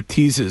read the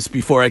teases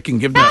before I can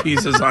give them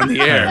teases on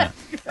the air.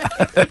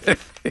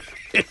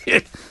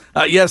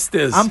 Yes,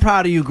 Diz. I'm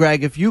proud of you,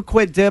 Greg. If you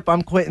quit dip,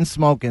 I'm quitting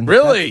smoking.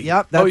 Really?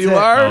 Yep. That's you it.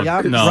 are?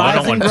 Yep. No, I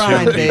don't want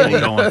grind, two people baby.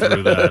 going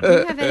through that. Do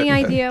you have any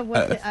idea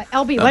what?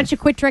 LB, why don't you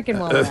quit drinking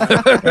while we're at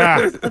it?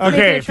 Yeah.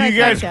 Okay, it if you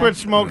guys trifecta. quit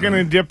smoking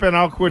and dipping,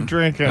 I'll quit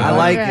drinking. I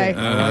like Okay. it.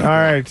 All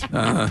right.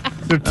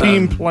 The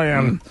team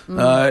plan.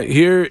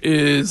 Here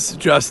is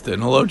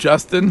Justin. Hello,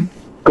 Justin.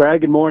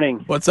 Greg, good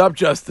morning. What's up,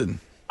 Justin?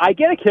 I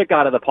get a kick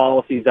out of the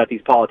policies that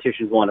these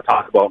politicians want to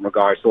talk about in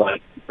regards to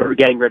like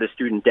getting rid of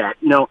student debt.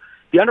 You know,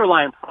 the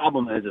underlying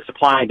problem is the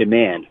supply and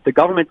demand. The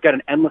government's got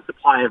an endless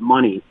supply of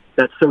money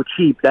that's so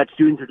cheap that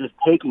students are just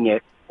taking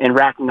it and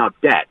racking up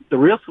debt. The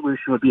real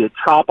solution would be to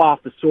chop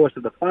off the source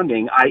of the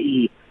funding,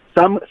 i.e.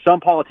 some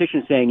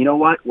politicians saying, you know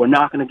what, we're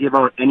not going to give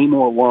out any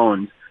more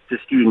loans to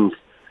students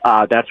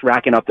that's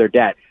racking up their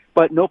debt.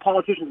 But no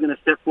politician is going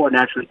to step forward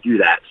and actually do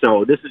that.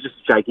 So this is just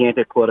a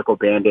gigantic political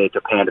Band-Aid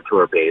to pander to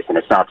our base, and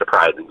it's not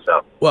surprising.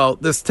 So, well,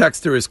 this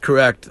texter is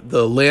correct.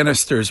 The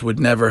Lannisters would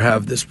never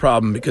have this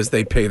problem because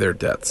they pay their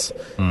debts.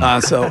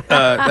 That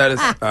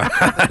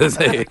is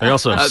a... They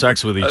also have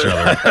sex with each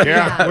other.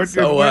 Yeah.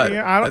 So what?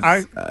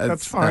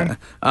 That's fine.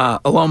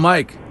 Hello,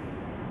 Mike.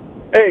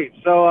 Hey,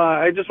 so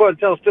I just want to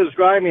tell Stiz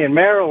Grimy in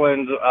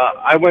Maryland,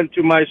 I went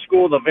to my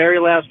school the very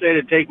last day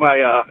to take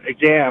my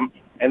exam,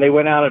 and they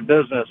went out of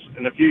business.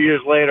 And a few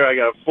years later, I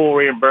got a full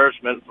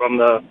reimbursement from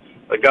the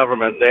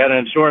government. They had an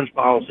insurance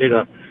policy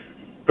to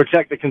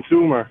protect the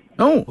consumer.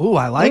 Oh,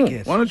 I like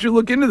it. Why don't you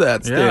look into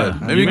that, Stan? Yeah,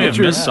 Maybe you may get have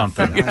your missed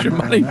something. Get your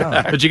money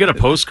back. Did you get a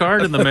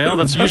postcard in the mail?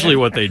 That's usually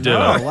what they do. No,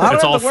 I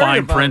It's don't all have to worry fine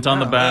about print it on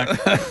the now.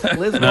 back.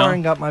 Liz No?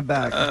 Warren got my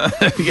back.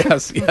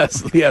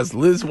 Yes.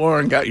 Liz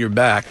Warren got your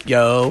back,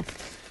 yo.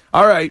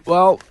 All right,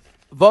 well,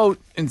 vote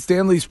in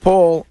Stanley's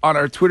poll on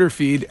our Twitter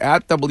feed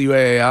at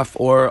WAAF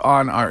or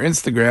on our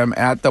Instagram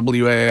at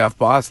WAAF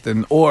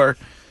Boston or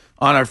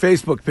on our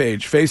Facebook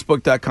page,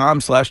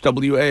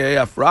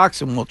 facebook.com/WAAF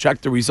Rocks, and we'll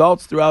check the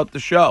results throughout the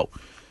show.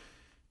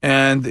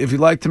 And if you'd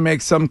like to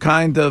make some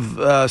kind of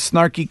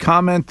snarky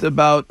comment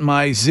about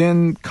my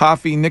Zyn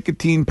coffee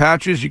nicotine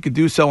patches, you could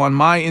do so on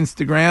my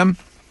Instagram,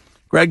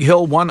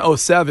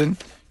 GregHill107.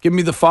 Give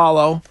me the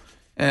follow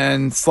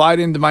and slide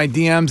into my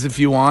DMs if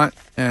you want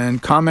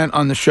and comment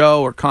on the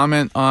show or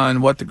comment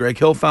on what the Greg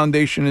Hill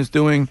Foundation is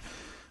doing.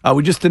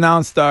 We just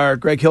announced our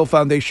Greg Hill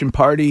Foundation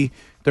party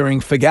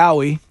during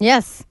Figawi.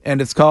 Yes. And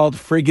it's called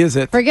Frig Is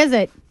It. Frig Is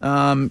It.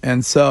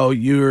 And so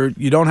you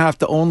don't have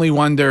to only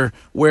wonder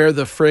where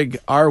the frig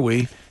are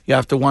we. You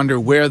have to wonder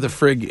where the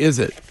frig is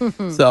it.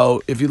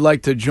 So if you'd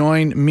like to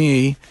join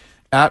me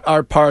at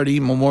our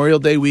party Memorial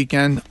Day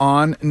weekend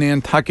on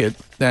Nantucket,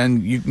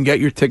 then you can get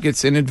your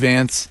tickets in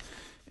advance.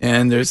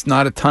 And there's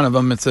not a ton of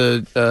them. It's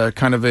a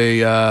kind of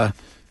a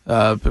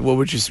what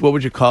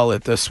would you call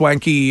it? A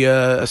swanky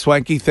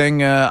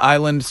thing,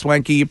 island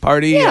swanky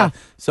party. Yeah.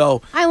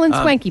 So Island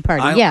swanky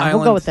party.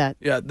 We'll go with that.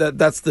 Yeah,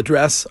 that's the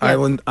dress.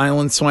 Yeah.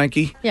 Island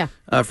swanky. Yeah.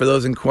 For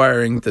those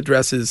inquiring, the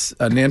dress is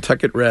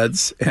Nantucket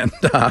Reds and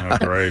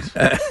great.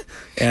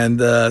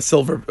 and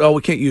silver. Oh,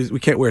 we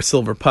can't wear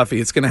silver puffy.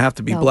 It's going to have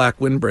to be black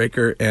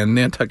windbreaker and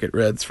Nantucket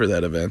Reds for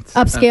that event.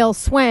 Upscale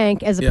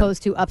swank as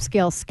opposed to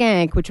upscale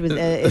skank, which is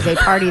a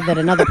party that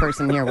another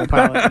person here will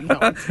probably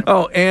know.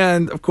 Oh,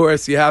 and of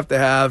course you have to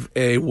have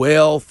a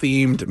whale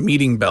themed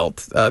meeting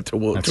belt to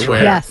wear.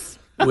 Yes.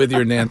 With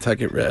your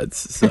Nantucket Reds.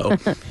 So,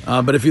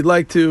 but if you'd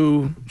like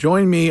to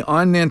join me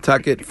on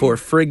Nantucket for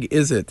Frig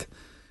Is It,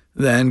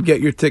 then get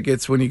your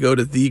tickets when you go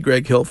to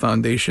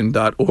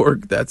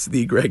thegreghillfoundation.org. That's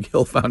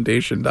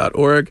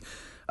thegreghillfoundation.org.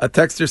 A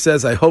texter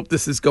says, I hope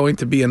this is going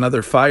to be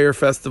another fire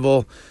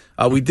festival.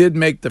 We did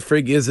make the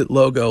Frig Is It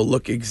logo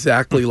look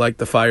exactly like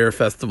the Fire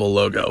Festival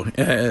logo,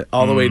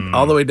 all the way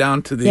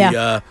down to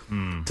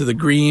the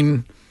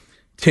green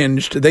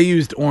tinged. They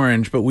used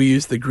orange, but we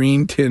used the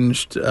green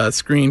tinged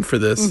screen for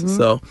this.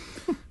 So,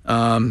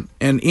 and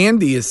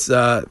Andy is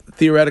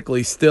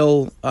theoretically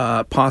still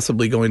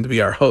possibly going to be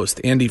our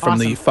host. Andy from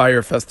the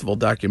Fire Festival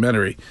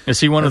documentary. Is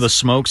he one of the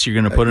smokes you're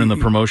going to put in the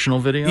promotional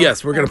video?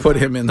 Yes, we're going to put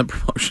him in the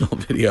promotional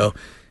video,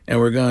 and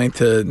we're going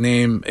to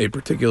name a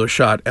particular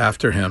shot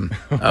after him,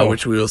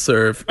 which we will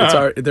serve.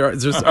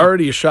 There's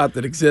already a shot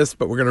that exists,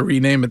 but we're going to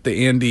rename it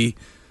the Andy.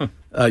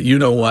 You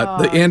know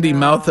what? The Andy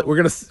mouth. We're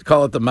going to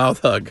call it the mouth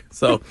hug.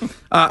 So,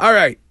 all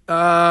right.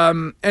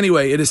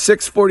 Anyway, it is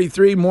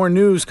 6:43. More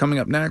news coming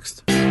up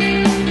next.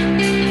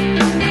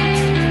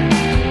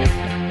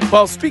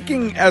 Well,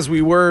 speaking as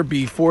we were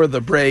before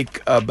the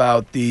break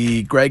about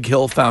the Greg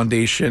Hill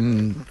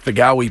Foundation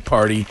Figawi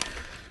party,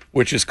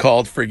 which is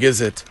called Frig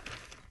Is It,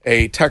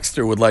 a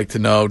texter would like to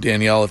know,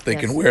 Danielle, if they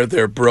can wear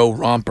their bro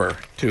romper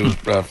to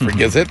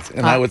Frig Is It,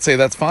 and I would say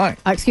that's fine.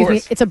 Excuse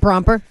me, it's a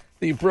bromper.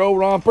 The bro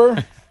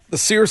romper. The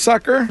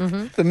seersucker,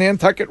 the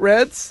Nantucket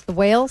Reds, the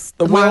whales,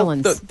 the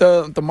marlins,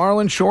 the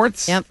marlin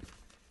shorts. Yep,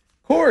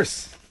 of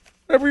course,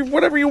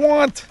 whatever you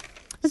want.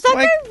 Does that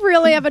guy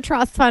really have a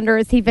trust fund, or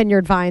is he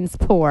Vineyard Vines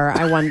poor?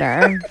 I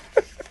wonder.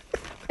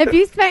 If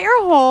you spent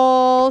your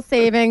whole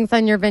savings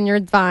on your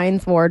Vineyard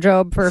Vines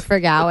wardrobe for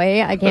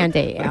Figawi, I can't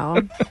date you.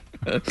 All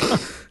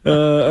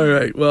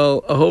right.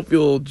 Well, I hope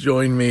you'll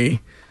join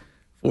me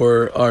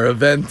for our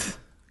event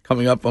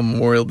coming up on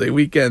Memorial Day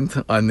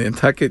weekend on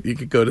Nantucket. You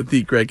could go to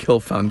the Greg Hill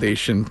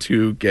Foundation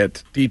to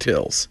get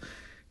details.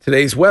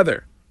 Today's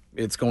weather.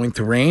 It's going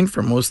to rain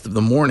for most of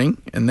the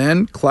morning, and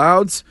then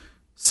clouds,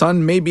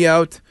 sun may be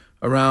out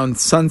around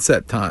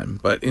sunset time.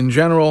 But in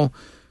general,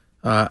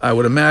 I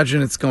would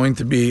imagine it's going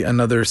to be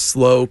another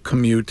slow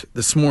commute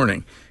this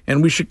morning.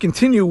 And we should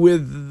continue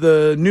with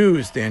the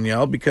news,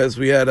 Danielle, because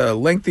we had a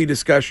lengthy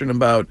discussion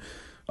about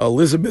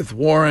Elizabeth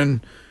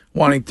Warren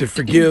wanting to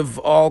forgive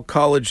all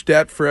college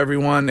debt for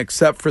everyone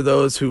except for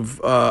those who've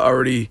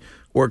already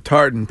worked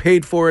hard and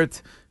paid for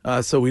it.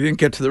 So we didn't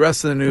get to the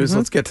rest of the news.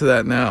 Let's get to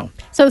that now.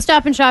 So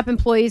Stop and Shop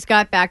employees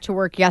got back to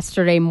work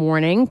yesterday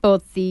morning.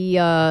 Both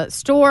the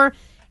store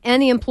and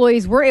the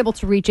employees were able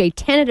to reach a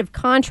tentative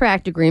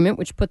contract agreement,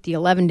 which put the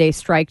 11-day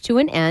strike to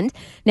an end.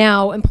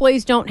 Now,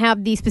 employees don't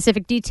have the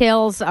specific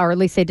details, or at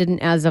least they didn't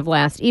as of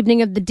last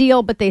evening of the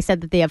deal, but they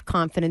said that they have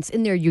confidence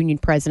in their union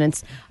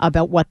presidents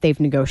about what they've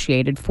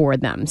negotiated for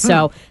them.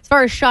 So as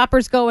far as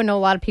shoppers go, I know a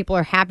lot of people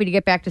are happy to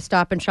get back to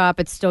Stop and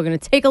Shop. It's still going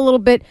to take a little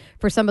bit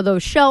for some of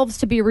those shelves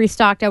to be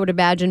restocked, I would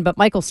imagine, but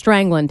Michael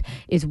Strangland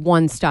is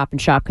one Stop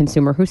and Shop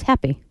consumer who's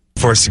happy.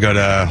 Forced to go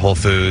to Whole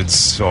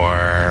Foods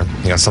or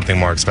something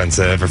more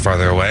expensive or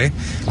farther away.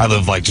 I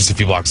live just a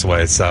few blocks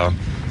away, so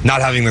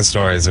not having the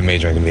store is a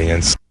major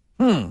inconvenience.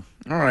 All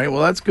right,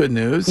 well, that's good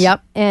news.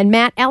 Yep, and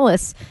Matt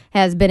Ellis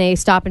has been a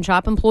Stop and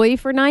Shop employee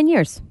for 9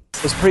 years.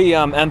 It was pretty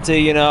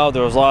empty, there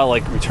was a lot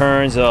of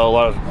returns, a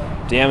lot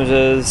of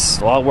damages,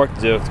 a lot of work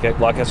to do, to get a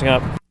lot catching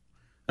up.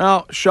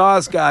 Now,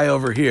 Shaw's guy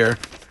over here.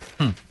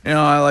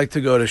 I like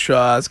to go to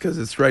Shaw's because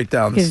it's right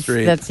down the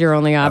street. That's your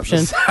only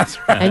option. That's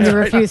right. And you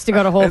refuse to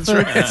go to Whole Foods.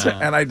 Right.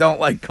 And I don't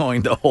like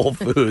going to Whole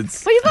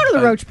Foods. Well, you go to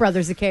the Roach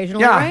Brothers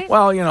occasionally, right?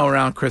 Well,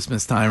 around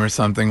Christmas time or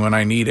something when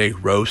I need a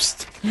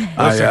roast,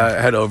 I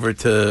head over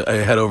to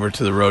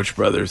the Roach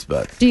Brothers.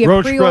 But do you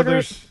Roach pre-order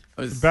Brothers,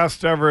 the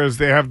best ever is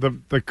they have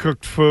the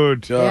cooked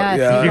food.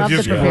 Yeah, you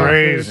just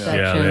graze.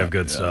 Yeah, they have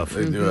good stuff.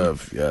 They do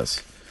have,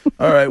 yes.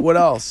 All right, what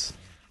else?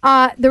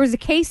 There was a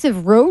case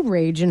of road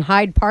rage in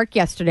Hyde Park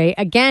yesterday,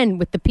 again,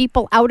 with the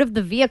people out of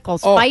the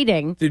vehicles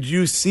fighting. Did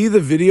you see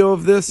the video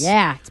of this?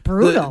 Yeah, it's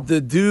brutal.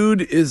 The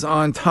dude is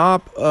on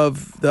top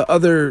of the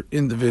other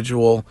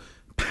individual,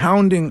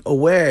 pounding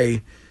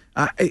away.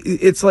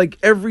 It's like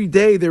every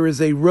day there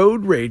is a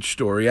road rage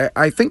story.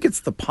 I think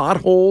it's the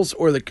potholes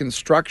or the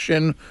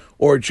construction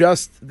or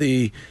just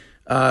the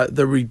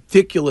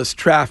ridiculous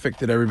traffic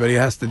that everybody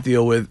has to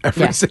deal with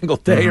every single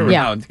day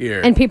around here.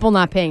 And people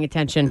not paying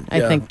attention, I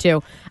think,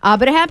 too.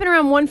 But it happened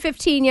around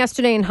 1:15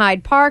 yesterday in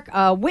Hyde Park.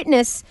 A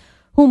witness,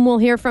 whom we'll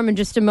hear from in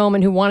just a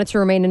moment, who wanted to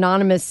remain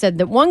anonymous, said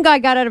that one guy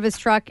got out of his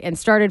truck and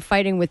started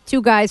fighting with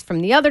two guys from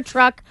the other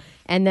truck.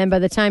 And then by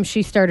the time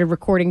she started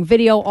recording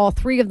video, all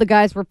three of the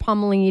guys were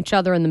pummeling each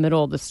other in the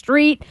middle of the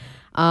street.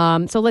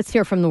 So let's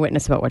hear from the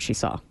witness about what she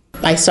saw.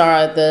 I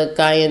saw the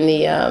guy in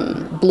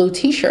the blue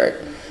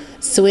T-shirt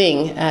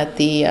swing at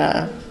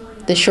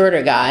the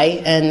shorter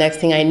guy, and next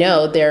thing I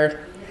know, they're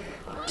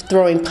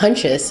throwing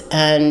punches,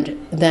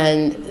 and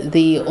then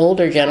the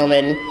older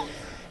gentleman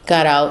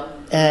got out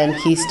and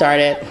he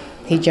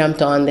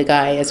jumped on the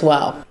guy as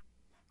well.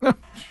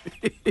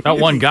 That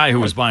one guy who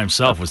was by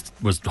himself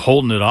was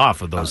holding it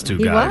off with those two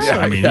guys.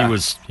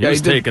 He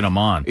was taking them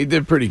on. He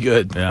did pretty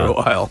good for a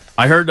while.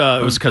 I heard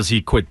it was because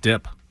he quit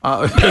dip.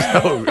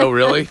 Oh,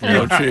 really?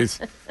 Oh,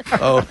 jeez.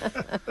 Oh,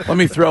 let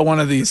me throw one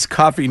of these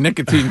coffee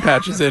nicotine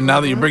patches in now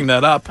that you bring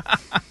that up.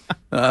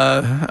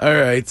 All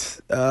right.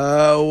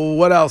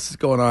 What else is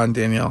going on,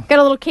 Danielle? Got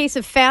a little case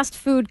of fast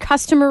food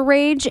customer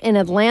rage in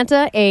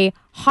Atlanta. A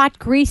hot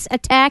grease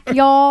attack,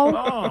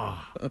 y'all.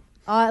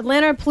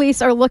 Atlanta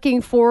police are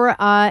looking for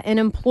an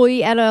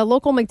employee at a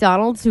local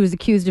McDonald's who is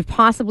accused of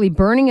possibly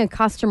burning a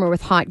customer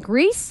with hot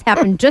grease.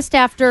 Happened just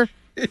after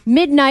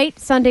midnight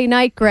Sunday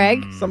night,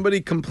 Greg.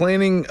 Somebody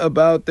complaining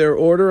about their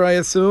order, I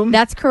assume?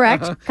 That's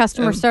correct.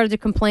 Customer started to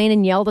complain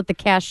and yelled at the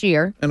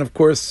cashier. And of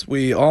course,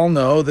 we all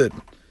know that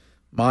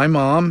my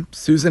mom,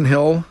 Susan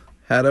Hill,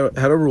 had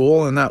a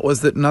rule, and that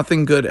was that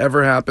nothing good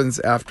ever happens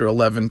after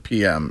 11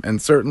 p.m.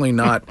 And certainly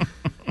not,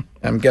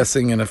 I'm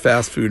guessing, in a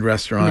fast food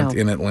restaurant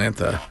in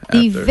Atlanta.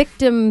 The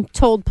victim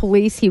told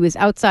police he was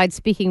outside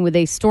speaking with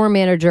a store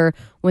manager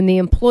when the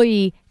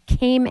employee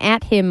came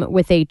at him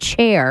with a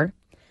chair.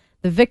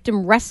 The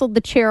victim wrestled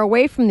the chair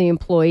away from the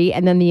employee,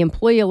 and then the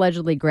employee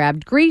allegedly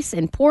grabbed grease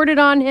and poured it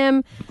on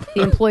him.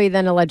 The employee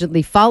then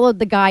allegedly followed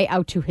the guy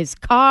out to his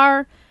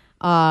car.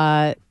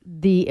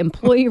 The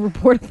employee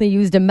reportedly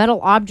used a metal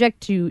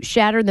object to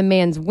shatter the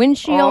man's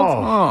windshield.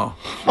 Oh,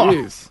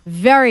 jeez.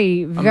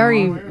 Very,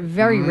 very,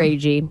 very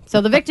ragey.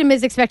 So the victim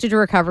is expected to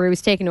recover. He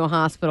was taken to a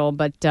hospital,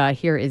 but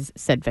here is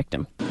said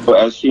victim. So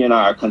as she and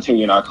I are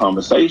continuing our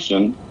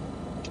conversation,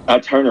 I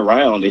turn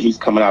around and he's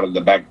coming out of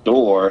the back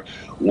door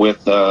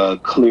with a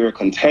clear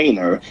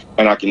container,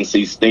 and I can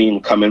see steam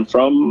coming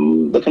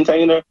from the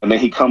container. And then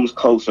he comes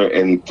closer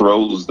and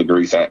throws the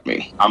grease at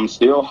me. I'm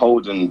still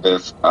holding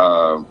this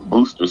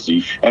booster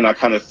seat, and I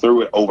kind of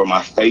threw it over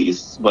my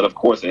face, but of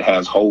course it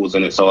has holes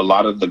in it, so a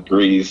lot of the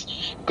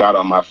grease got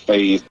on my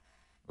face.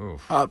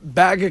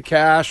 Bag of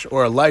cash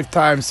or a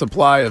lifetime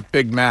supply of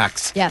Big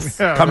Macs. Yes.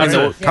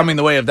 Coming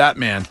the way of that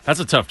man. That's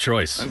a tough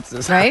choice.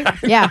 Right?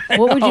 Yeah.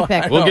 What would you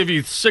pick? We'll give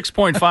you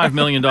 $6.5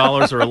 million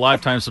or a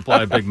lifetime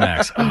supply of Big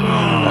Macs.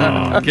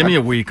 Give me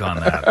a week on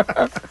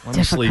that. Let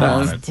me sleep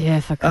on it.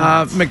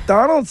 Difficult.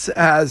 McDonald's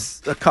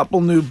has a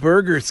couple new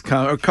burgers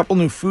a couple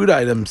new food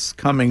items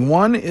coming.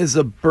 One is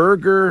a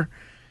burger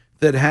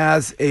that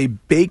has a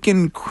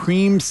bacon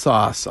cream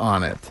sauce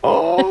on it.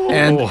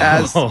 And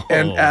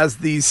as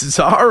the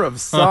czar of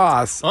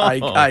sauce,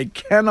 I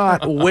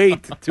cannot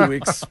wait to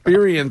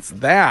experience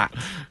that.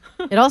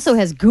 It also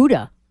has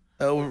Gouda.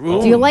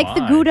 Do you like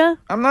the Gouda?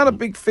 I'm not a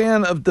big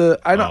fan of the.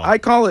 I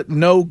call it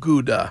no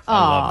Gouda.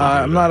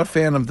 I'm not a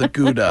fan of the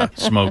Gouda.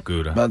 Smoked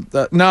Gouda.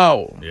 But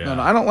no,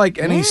 I don't like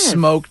any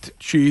smoked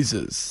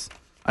cheeses.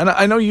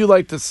 I know you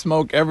like to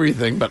smoke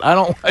everything, but I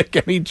don't like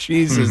any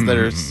cheeses that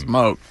are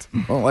smoked.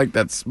 I don't like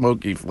that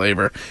smoky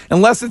flavor.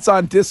 Unless it's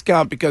on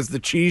discount because the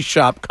cheese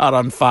shop caught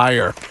on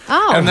fire.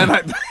 Oh. And then I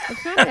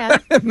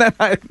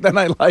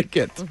like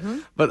it. Mm-hmm.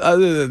 But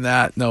other than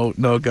that,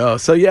 no go.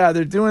 So yeah,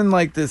 they're doing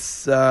like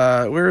this,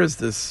 where is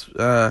this?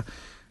 The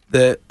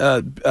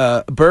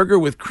burger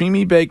with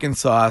creamy bacon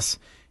sauce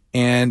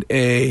and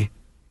a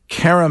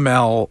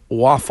caramel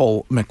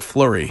waffle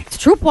McFlurry. It's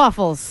Troop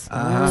waffles.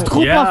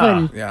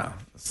 Stroopwaffeln. Yeah.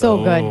 So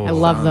good. I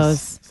love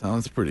those.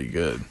 Sounds pretty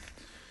good.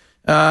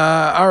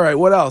 All right.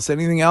 What else?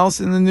 Anything else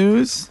in the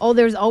news? Oh,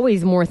 there's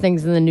always more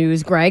things in the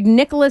news, Greg.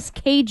 Nicolas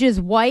Cage's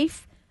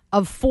wife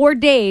of 4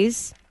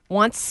 days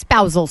wants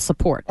spousal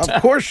support.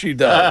 Of course she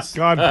does.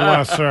 God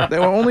bless her. They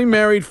were only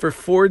married for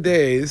 4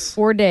 days.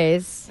 4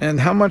 days.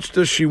 And how much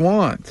does she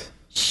want?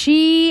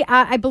 She,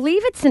 I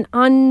believe it's an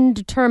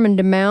undetermined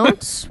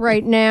amount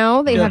right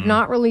now. They have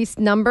not released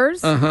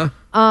numbers.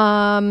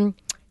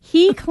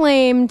 He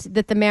claimed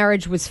that the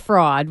marriage was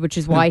fraud, which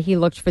is why he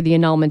looked for the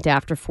annulment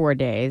after 4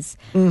 days.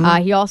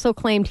 He also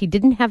claimed he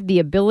didn't have the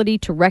ability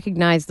to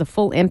recognize the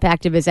full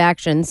impact of his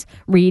actions.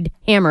 Read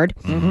hammered.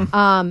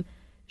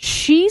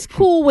 She's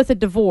cool with a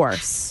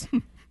divorce.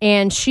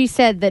 And she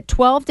said that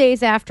 12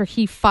 days after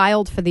he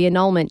filed for the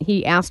annulment,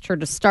 he asked her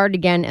to start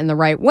again in the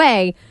right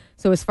way.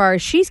 So as far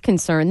as she's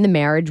concerned, the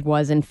marriage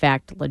was, in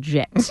fact,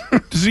 legit.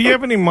 Does he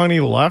have any money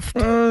left?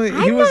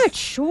 I'm not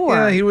sure.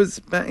 Yeah, he was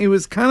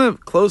kind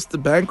of close to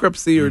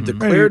bankruptcy or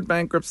declared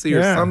bankruptcy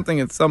or something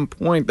at some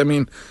point. I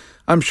mean,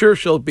 I'm sure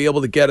she'll be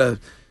able to get a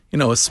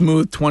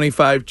smooth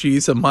 25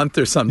 G's a month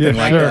or something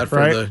like that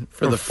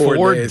for the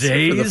 4 days.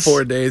 For the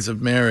 4 days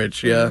of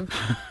marriage,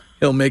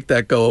 He'll make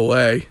that go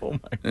away. Oh, my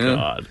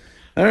God.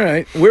 All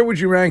right. Where would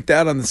you rank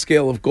that on the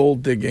scale of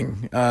gold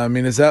digging? I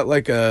mean, is that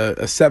like a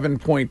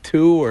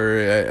 7.2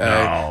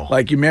 or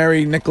like you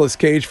marry Nicolas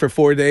Cage for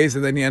 4 days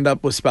and then you end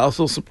up with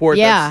spousal support?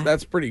 Yeah.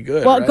 That's pretty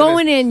good. Well, right?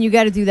 going in, you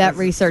got to do that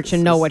research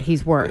and know what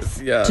he's worth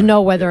to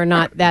know whether or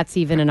not that's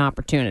even an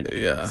opportunity.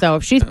 Yeah. So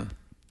if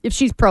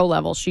she's pro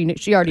level,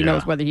 she already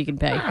knows whether he can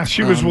pay.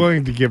 She was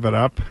willing to give it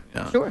up.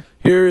 Sure.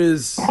 Here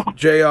is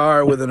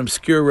JR with an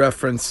obscure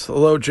reference.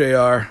 Hello,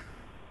 JR.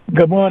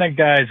 Good morning,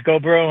 guys. Go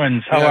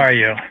Bruins. How are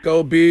you?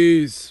 Go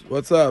Bees.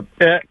 What's up?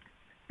 I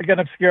got an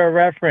obscure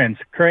reference.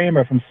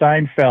 Kramer from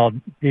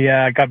Seinfeld. He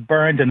got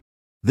burned in.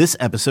 This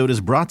episode is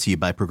brought to you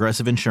by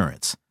Progressive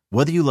Insurance.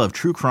 Whether you love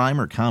true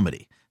crime or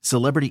comedy,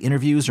 celebrity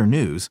interviews or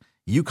news,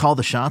 you call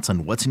the shots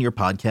on what's in your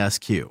podcast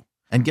queue.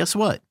 And guess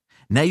what?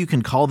 Now you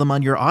can call them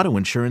on your auto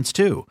insurance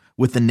too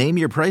with the Name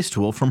Your Price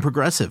tool from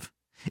Progressive.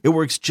 It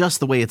works just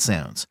the way it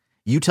sounds.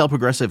 You tell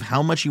Progressive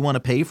how much you want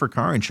to pay for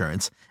car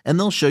insurance, and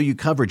they'll show you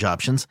coverage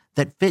options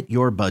that fit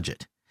your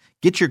budget.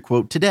 Get your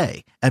quote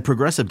today at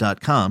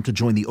Progressive.com to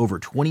join the over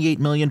 28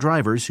 million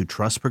drivers who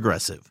trust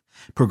Progressive.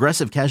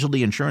 Progressive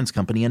Casualty Insurance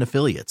Company and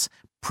Affiliates.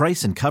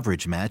 Price and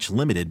coverage match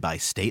limited by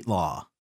state law.